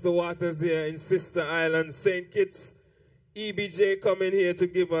across the waters here in Sister Island, St. Kitts. EBJ coming here to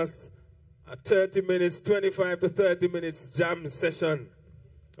give us a 30 minutes, 25 to 30 minutes jam session.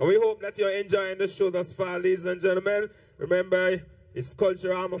 And we hope that you're enjoying the show thus far, ladies and gentlemen. Remember, it's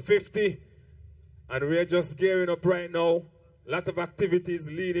Culturama 50, and we're just gearing up right now. A lot of activities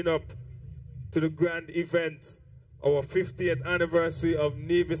leading up to the grand event, our 50th anniversary of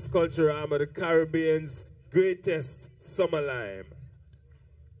Nevis Culturama, the Caribbean's greatest summer lime.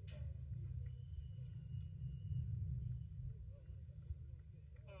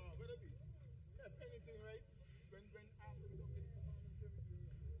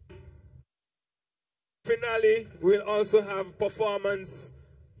 Finale, we'll also have performance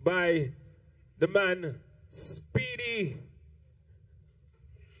by the man Speedy,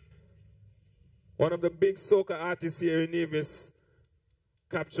 one of the big soca artists here in Nevis.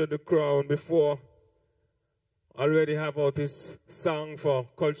 Captured the crown before. Already have out his song for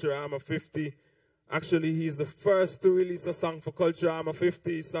Culturama 50. Actually, he's the first to release a song for Culturama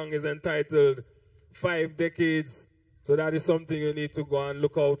 50. His song is entitled 5 Decades. So that is something you need to go and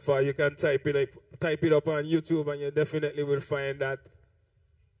look out for. You can type it up on YouTube and you definitely will find that.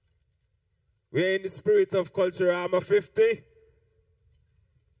 We're in the spirit of Culturama 50.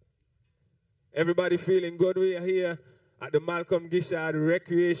 Everybody feeling good? We are here at the Malcolm Guishard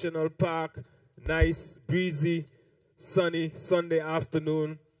Recreational Park. Nice, breezy, sunny Sunday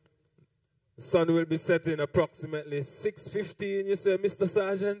afternoon. The sun will be setting approximately 6:15, you say, Mr.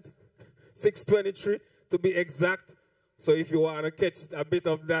 Sergeant? 6:23 to be exact. So if you want to catch a bit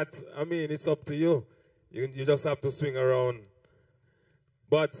of that, I mean, it's up to you. You just have to swing around.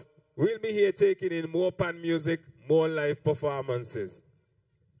 But we'll be here taking in more pan music, more live performances.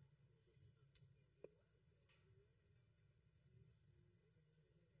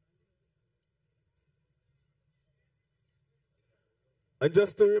 And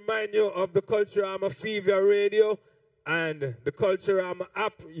just to remind you of the Culturama Fever Radio and the Culturama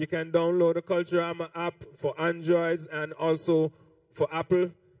app, you can download the Culturama app for Androids and also for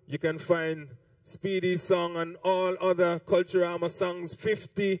Apple. You can find Speedy's song and all other Culturama songs,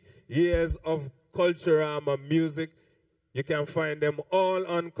 50 years of Culturama music. You can find them all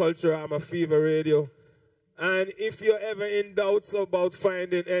on Culturama Fever Radio. And if you're ever in doubts about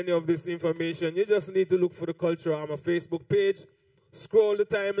finding any of this information, you just need to look for the Culturama Facebook page. Scroll the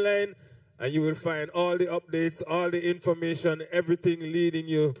timeline, and you will find all the updates, all the information, everything leading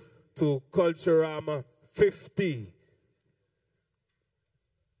you to Culturama 50.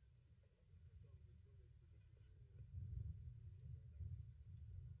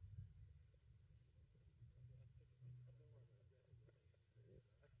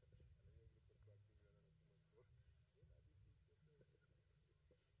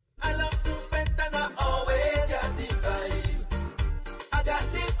 I love to fit and I always got the vibes. I got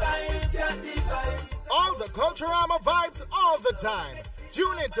the vibes, got the vibes. All the Culturama vibes all the time.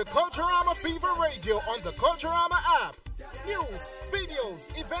 Tune into Culturama Fever Radio on the Culturama app. News, videos,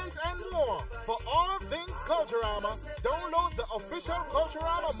 events, and more. For all things Culturama, download the official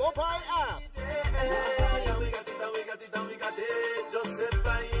Culturama mobile app. Yeah, we got it, we got it, we got it. Just say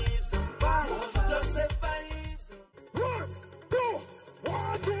vibes, vibes, just say vibes. 1, 2,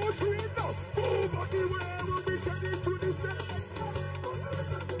 1, 2, 3, now. Move on the way when we get into this day.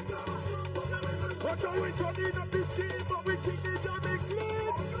 Watch how we turning up the scheme, but we keep it on the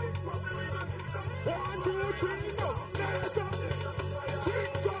clean. 1, 2, 3, now. There's up,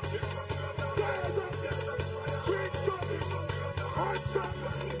 drinks up, there's up, drinks up, hands up,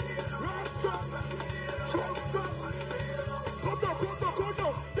 rocks up, trunks up. Come on, come on, come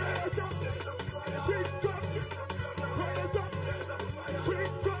on. There's up, drinks up, there's up,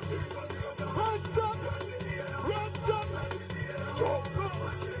 drinks up, hands up, rocks up, trunks up.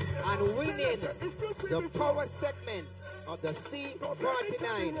 And winning the power segment of the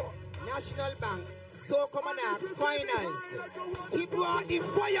C49 National Bank Soca Monarch Finals. He brought the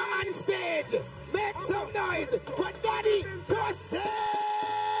fire on stage. Make some noise for Daddy Toasted!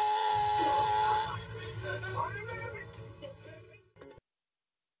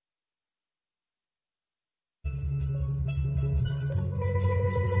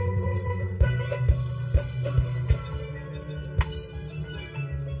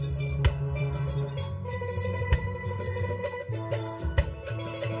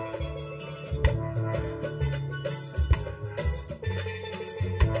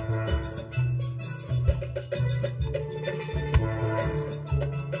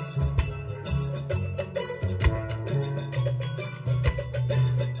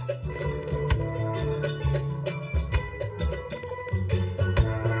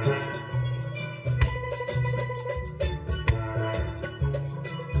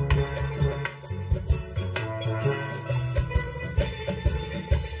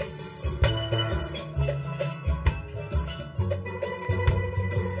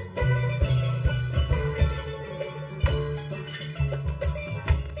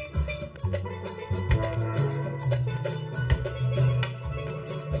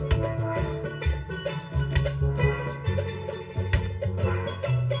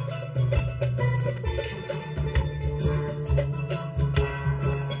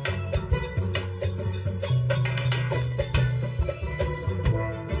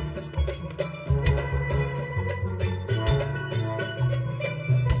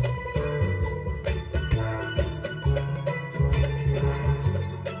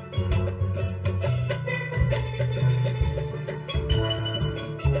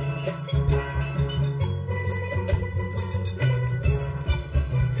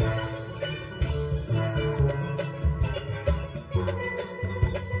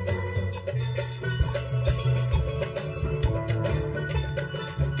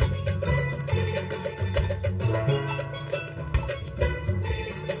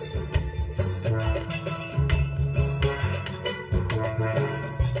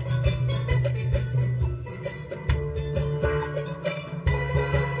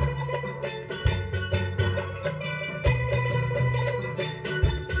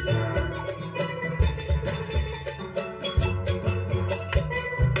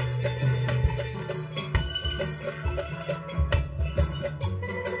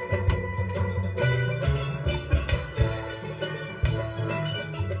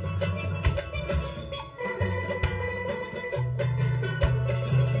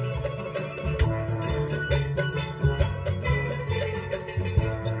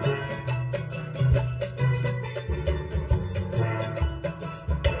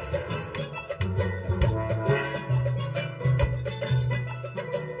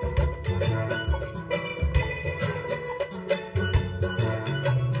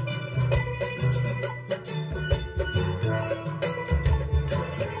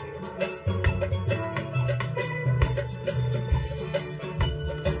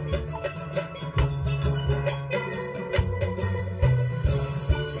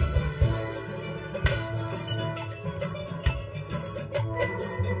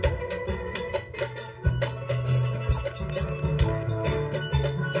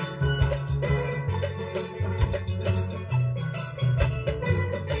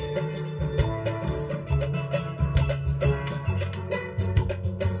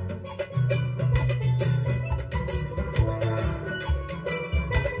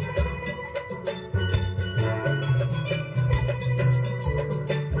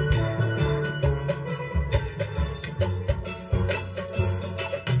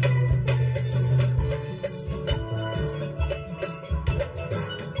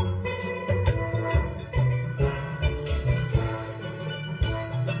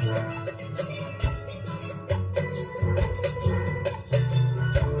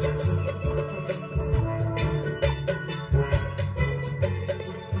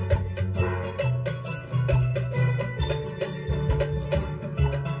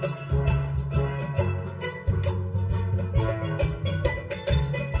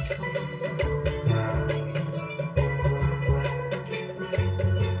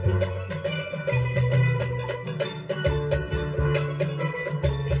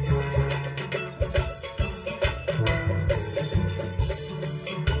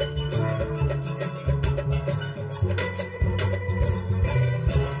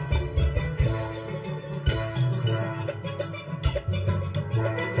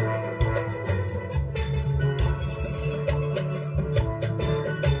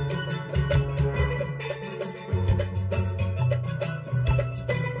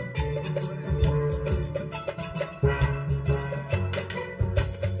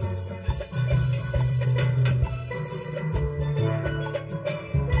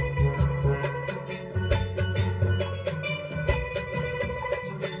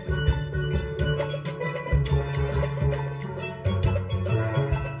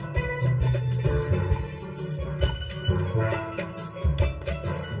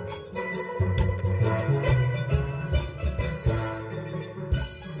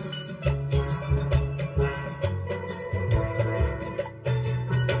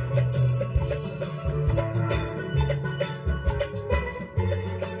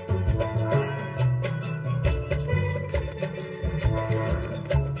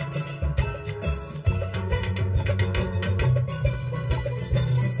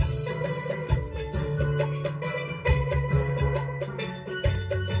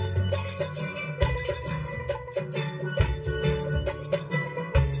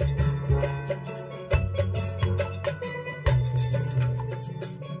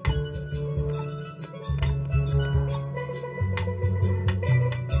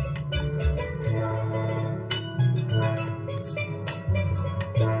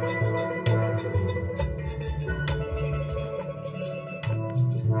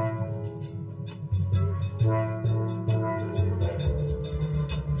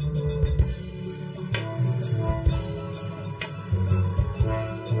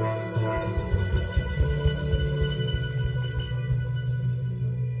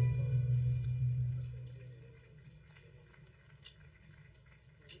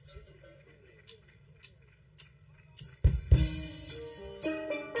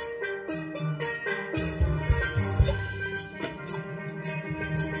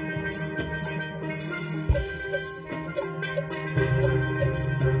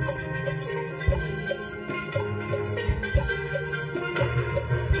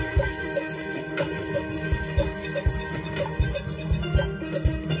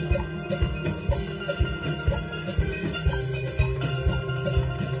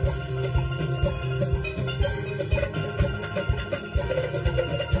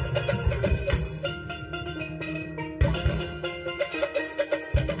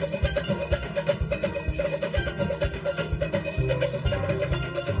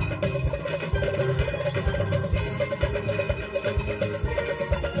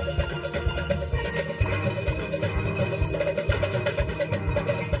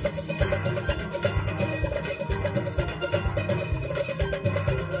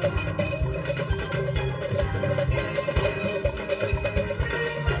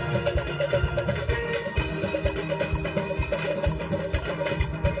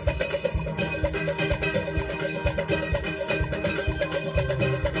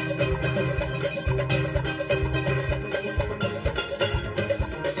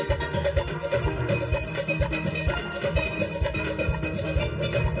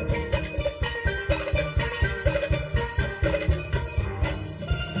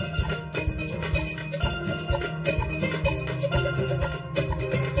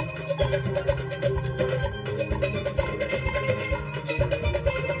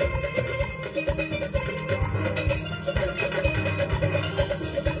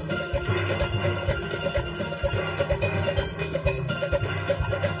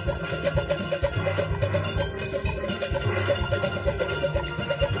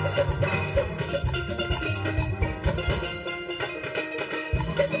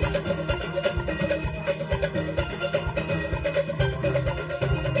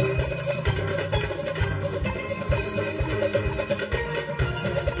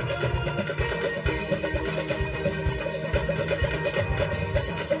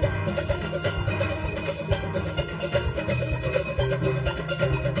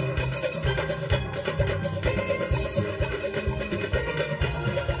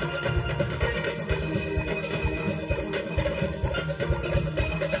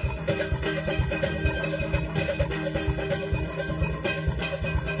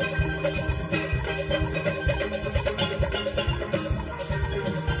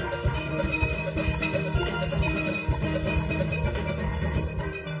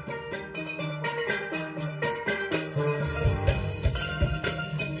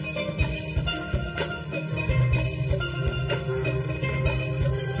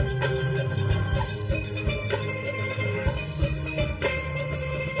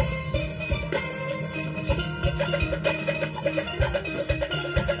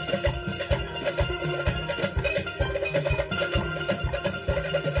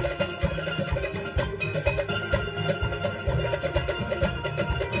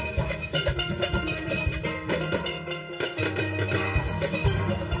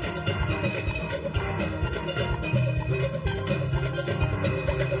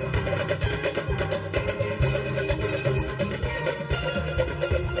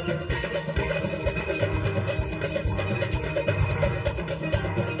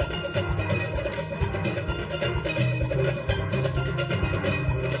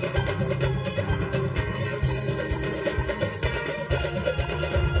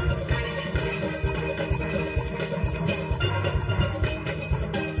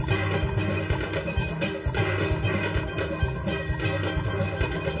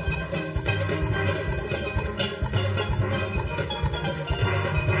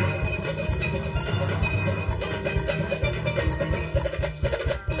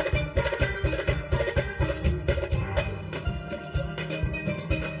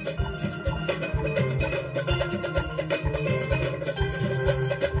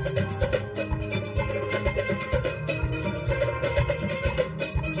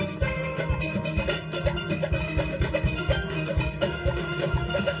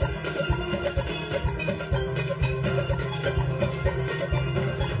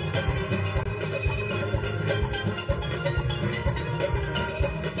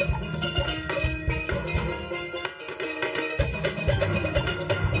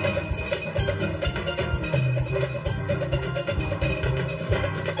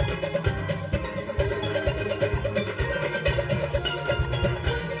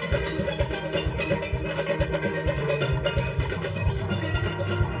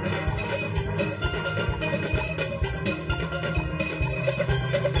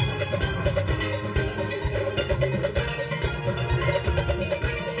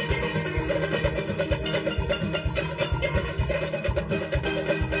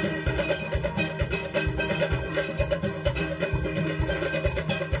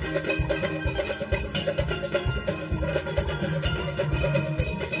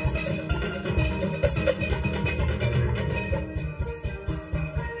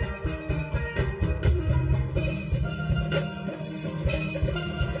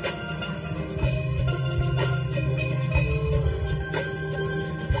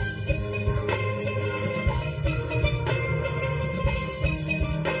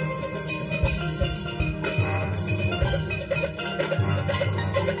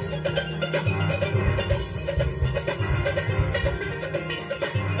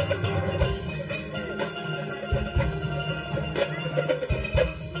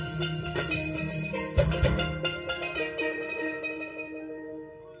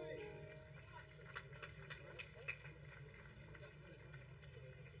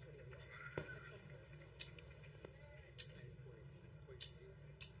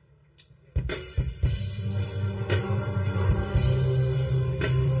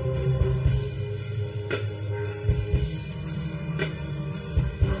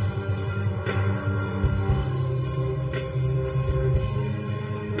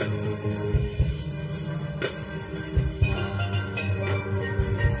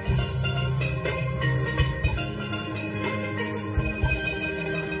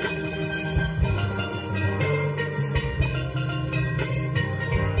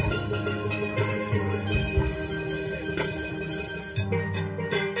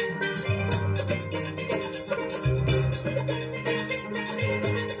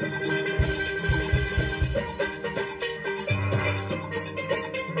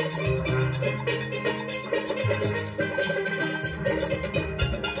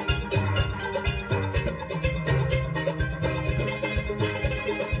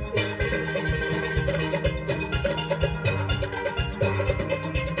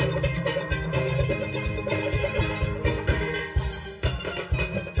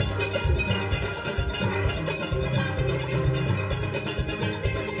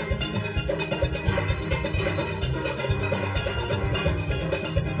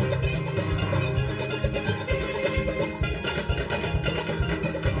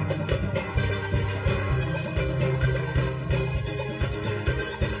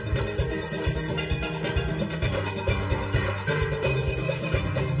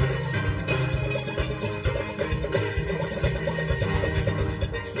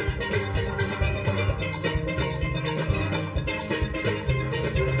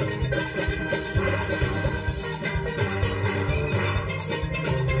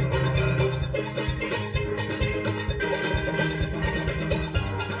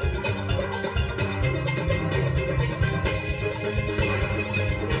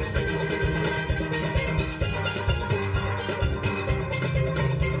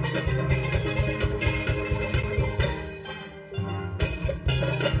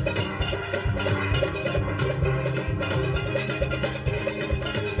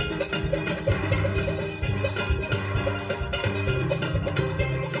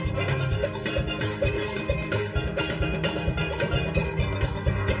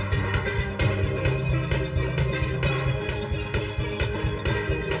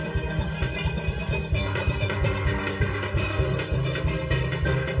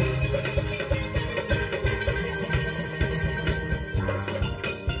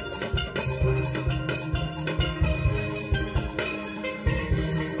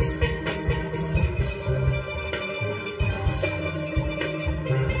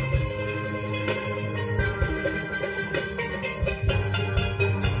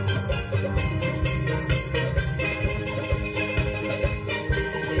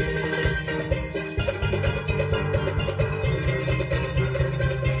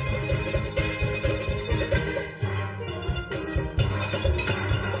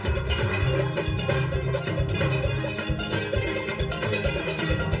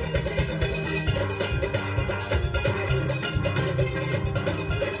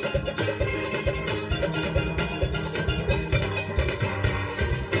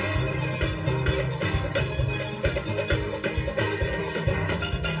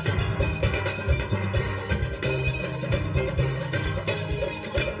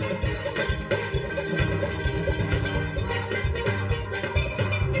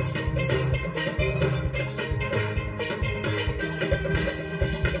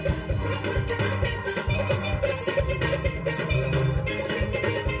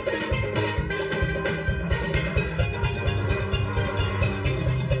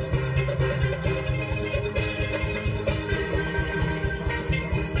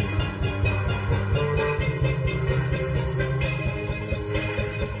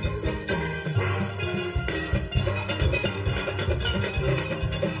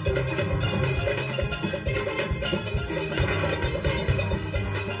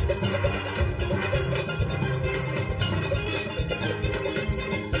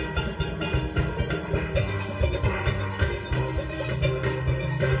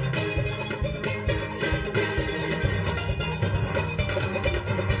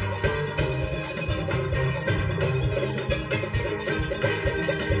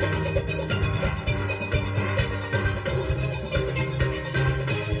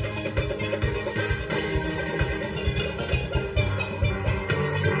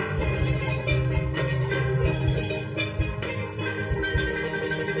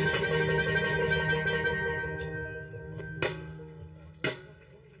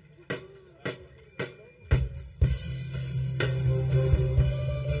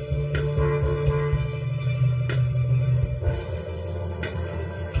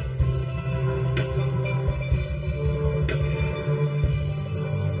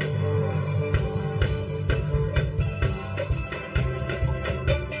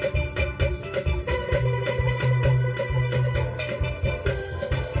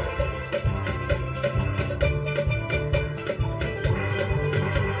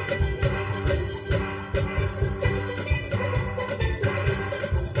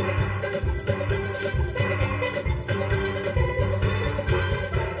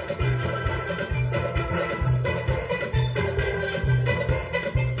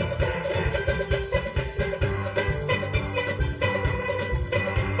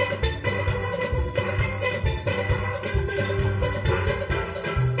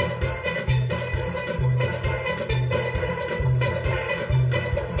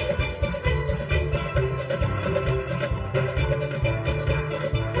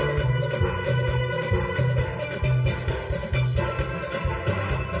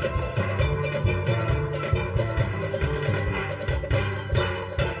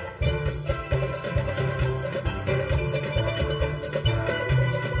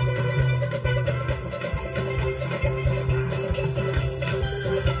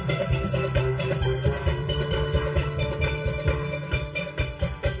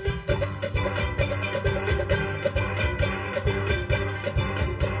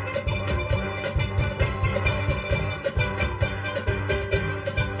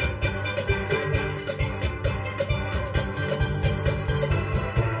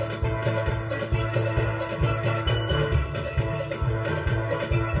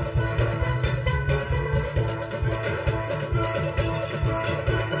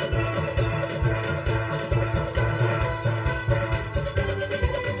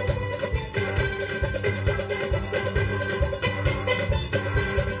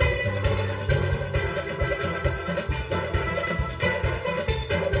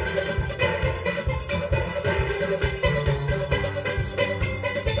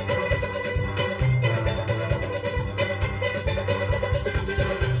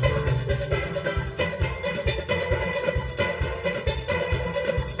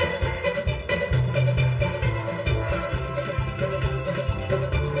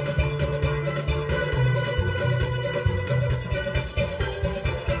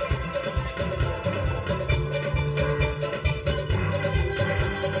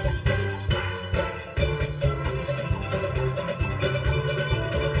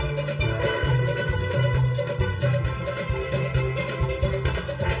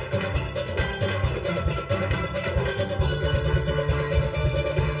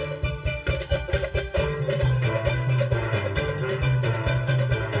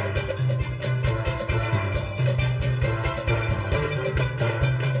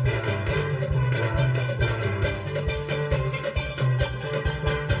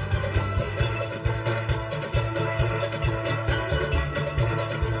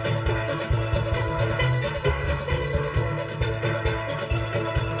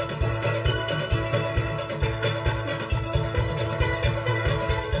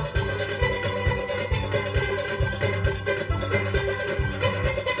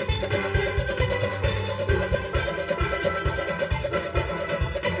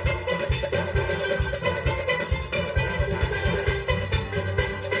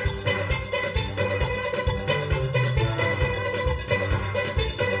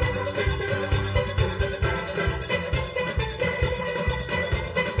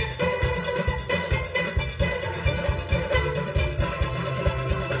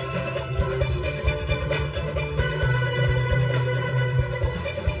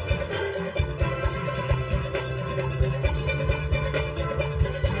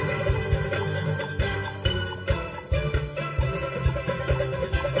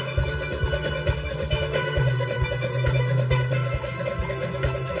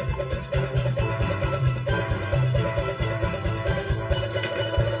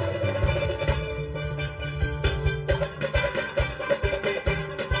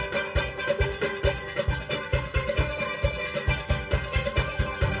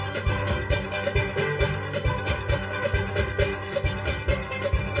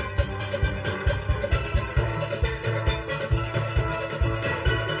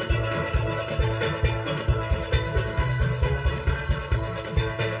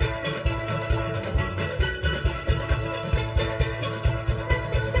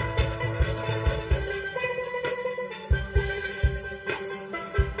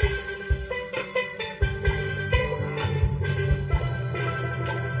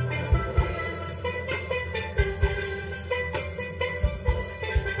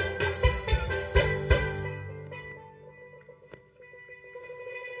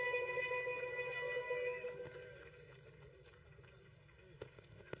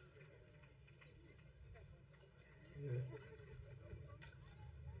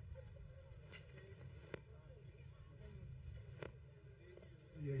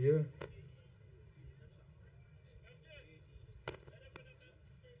 Yeah.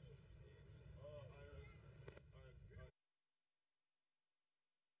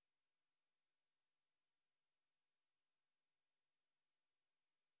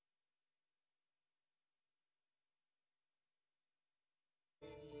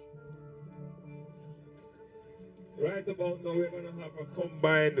 Right about now, we're going to have a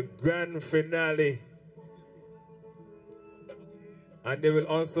combined grand finale. And they will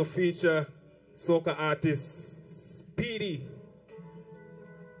also feature soca artist Speedy.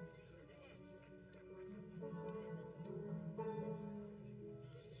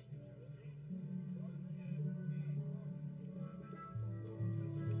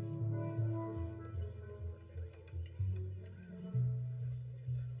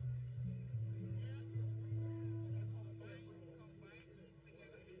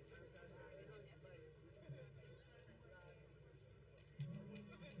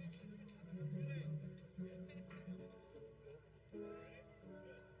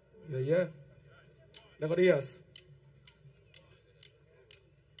 Yeah. Look at the ears.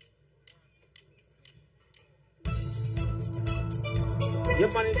 Yeah,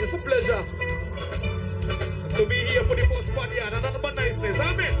 man, it's a pleasure to be here for the first party and another but niceness.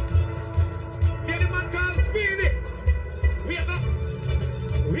 Amen. Yeah, the man called Speedy. We are up.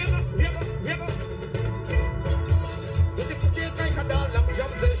 But if you feel like a long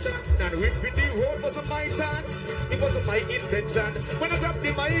jump session and whipping the road wasn't my chance, it wasn't my intention. When I grabbed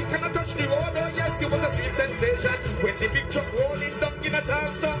the mic and I touched the road, oh yes, it was a sweet sensation. When the big truck rolling down in a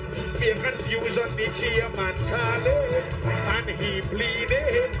Charleston, mere confusion, the chairman calling, and he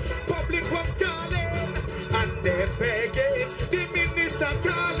pleaded, public was calling, and then begging, the minister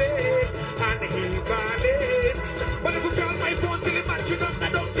calling, and he bawling. But if you call my phone till the match, you don't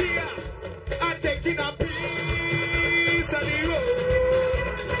care. I'm taking a piece of the road,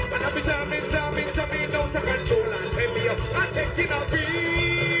 and I'll be jamming out of control and tell you I'm taking a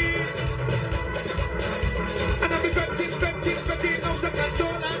piece, and I'll be vetting out of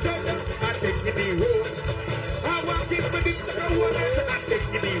control and tell you I'm taking the road. I walk in with it, I'm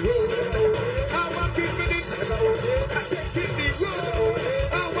taking the road. I walk in with it, I'm taking the road.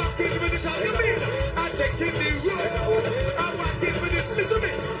 I walk in with it, how you mean? I'm taking the road. I walk in with it, listen to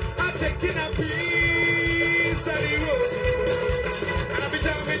me. I'm taking a piece of the road, and I'll be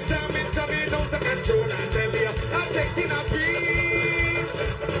jamming out of control and tell you I'm taking a piece.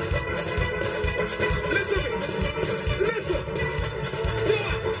 Listen to me, listen.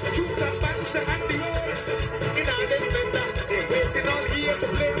 Troops and bands and the road in all this bender, they waiting all here to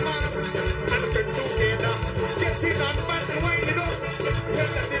play mass and get together, getting on band and winding up. Well,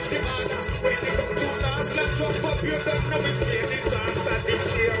 that is the order. When they come to last, let's jump up your done. Now it's the disaster, the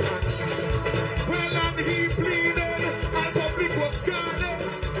chairman. Well, and he pleaded, and public was calling,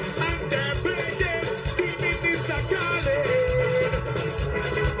 and they're begging, the minister calling.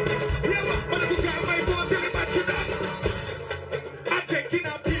 Yeah, but if you call my phone, tell him what you done. I'm taking a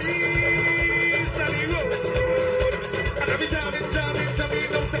piece of the road, and I'll be jamming out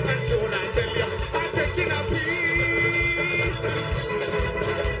of control. I tell you, I'm taking a piece,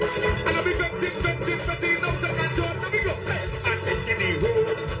 and I'll be vetting out of control. Let me go. I'm taking the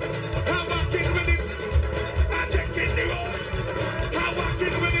road. I'm walking with it. I'm taking the road. I'm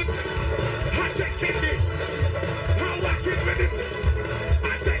walking with it. I'm taking it. I'm walking with it.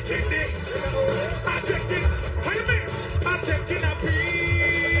 I'm taking it. I'm taking. How you mean? I'm taking a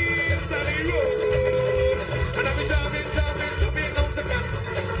piece of the road, and I'll be jamming out of control.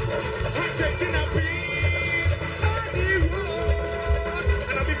 I'm taking a piece of the road,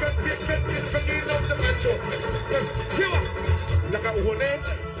 and I'll be vetting out of control. Here, like I own it.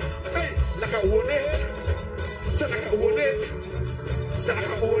 Hey, like I own it. So like I own it. So like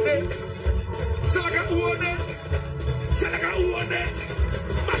I own it. So like I own it. So like I own it.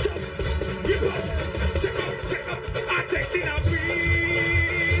 Mash up. Give up. Take up. I'm taking a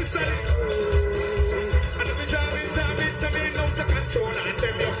piece of it. And I'll be jamming out of control. I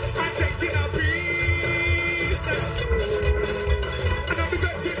tell you, I'm taking a piece of it. And I'll be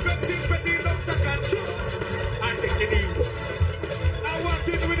vetting out of control. I'm taking the road. I'm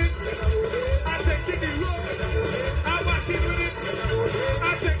walking with it. I'm taking the road. I'm walking with it.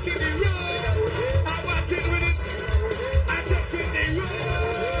 I'm taking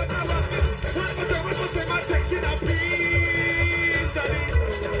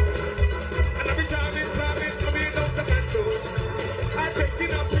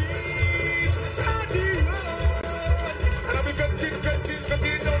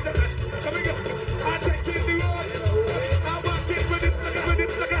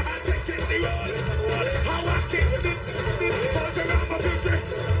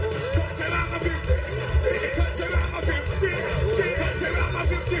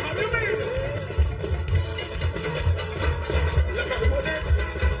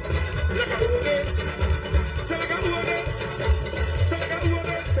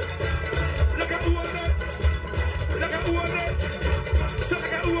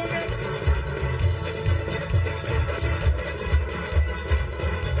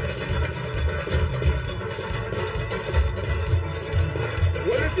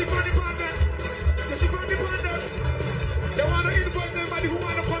see from the partner. You see from the partner. They want to invite everybody who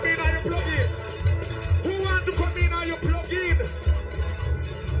want to come in and you plug in. Who want to come in and you plug in?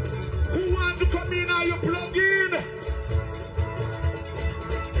 Who want to come in and you plug in?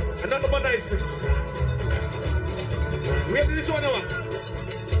 Another one niceness. We have this one now.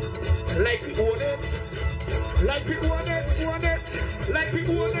 Like we own it. Like we own it. Like we own it. Like we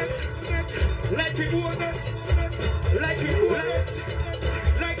own it. Like we own it. Like we own it.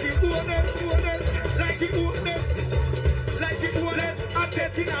 Like we own it. Like we own it. I'm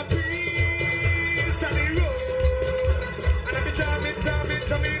taking a piece of the road. And I'm jamming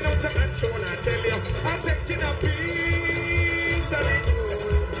out of control. I tell you, I'm taking a piece of the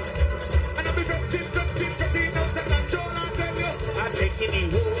road. And I'm cutting out of control. I tell you, I'm taking the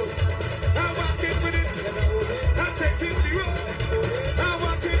road. I'm walking with it. I'm taking the road. I'm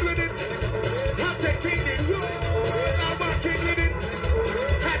walking with it. I'm taking the road. I'm walking with it.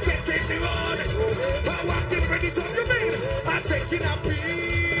 I'm taking the road. I'm walking with it. What you mean? I'm taking a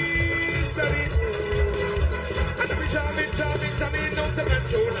piece of it. And I'm jamming out of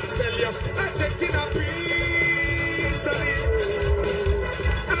control. I tell you, I'm taking a piece of it.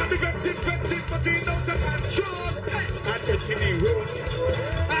 And I'm cutting out of control. I'm taking the road.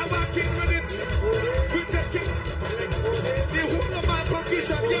 I'm walking with it. We taking the whole of Malcolm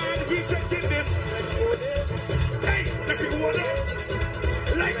Guishard yard. We taking this. Hey, like we want it.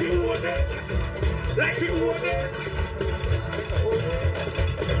 Like we want it. Like we want it.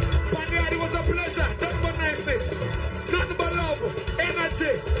 Panyard, it was a pleasure. Nothing but niceness. Nothing but love.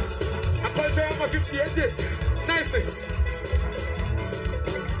 Energy. I Culturama 50 ended. Niceness.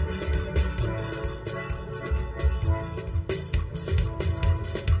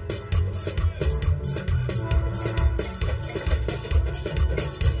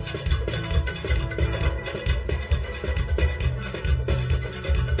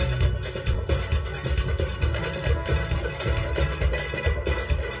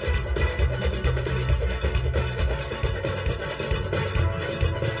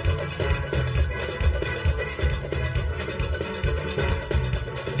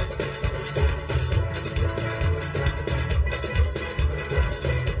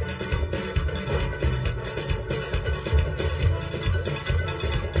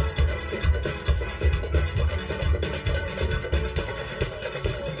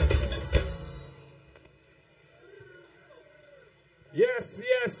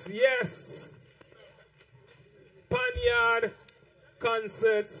 Yes. Panyard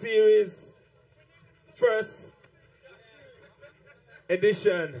Concert Series, first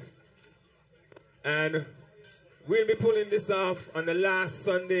edition. And we'll be pulling this off on the last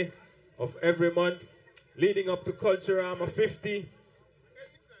Sunday of every month, leading up to Culturama 50.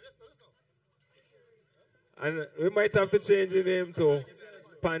 And we might have to change the name to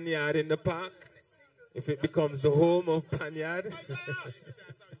Panyard in the Park, if it becomes the home of Panyard.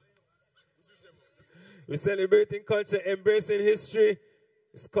 We're celebrating culture, embracing history.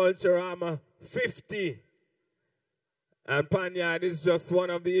 It's Culturama 50. And Panyard is just one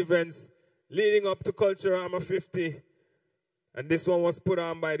of the events leading up to Culturama 50. And this one was put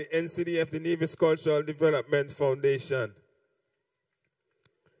on by the NCDF, the Nevis Cultural Development Foundation.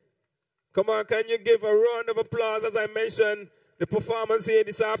 Come on, can you give a round of applause as I mentioned the performance here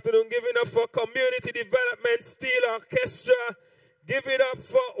this afternoon? Give it up for Community Development Steel Orchestra. Give it up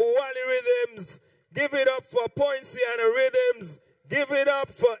for Wally Rhythms. Give it up for Poinciana Rhythms. Give it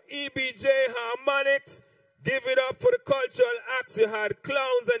up for EBJ Harmonics. Give it up for the cultural acts. You had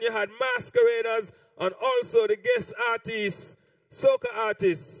clowns and you had masqueraders, and also the guest artists, soca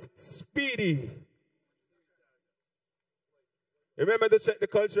artists, Speedy. Remember to check the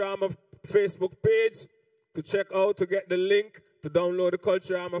Culturama Facebook page to check out, to get the link, to download the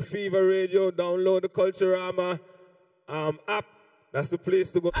Culturama Fever Radio, download the Culturama app. That's the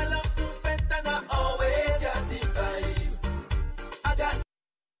place to go. I love to fit and I always got the vibe. I got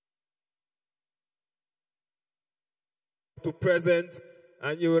to present,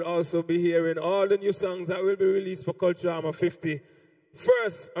 and you will also be hearing all the new songs that will be released for Culturama 50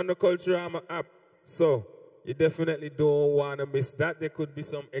 first on the Culturama app. So you definitely don't want to miss that. There could be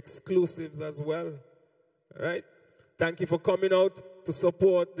some exclusives as well. All right? Thank you for coming out to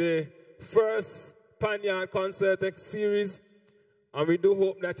support the first Panyard Concert Series. And we do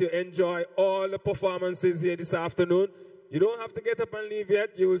hope that you enjoy all the performances here this afternoon. You don't have to get up and leave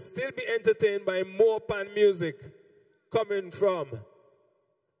yet. You will still be entertained by more pan music coming from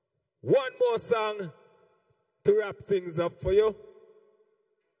one more song to wrap things up for you.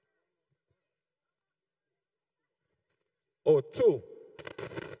 Oh, two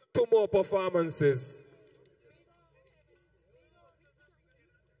more performances.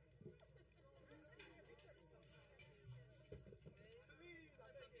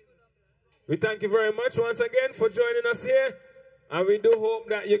 We thank you very much once again for joining us here. And we do hope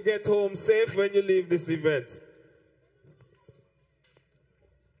that you get home safe when you leave this event.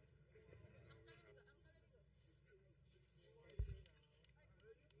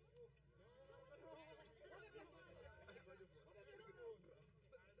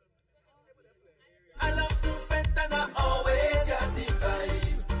 I love to fit and I always got the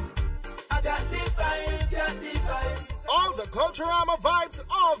vibe. I got the vibe, got the vibe. All the Culturama vibes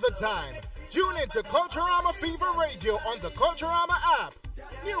all the time. Tune into Culturama Fever Radio on the Culturama app.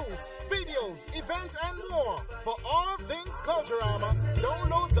 News, videos, events, and more. For all things Culturama,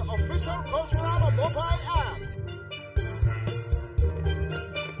 download the official Culturama mobile app.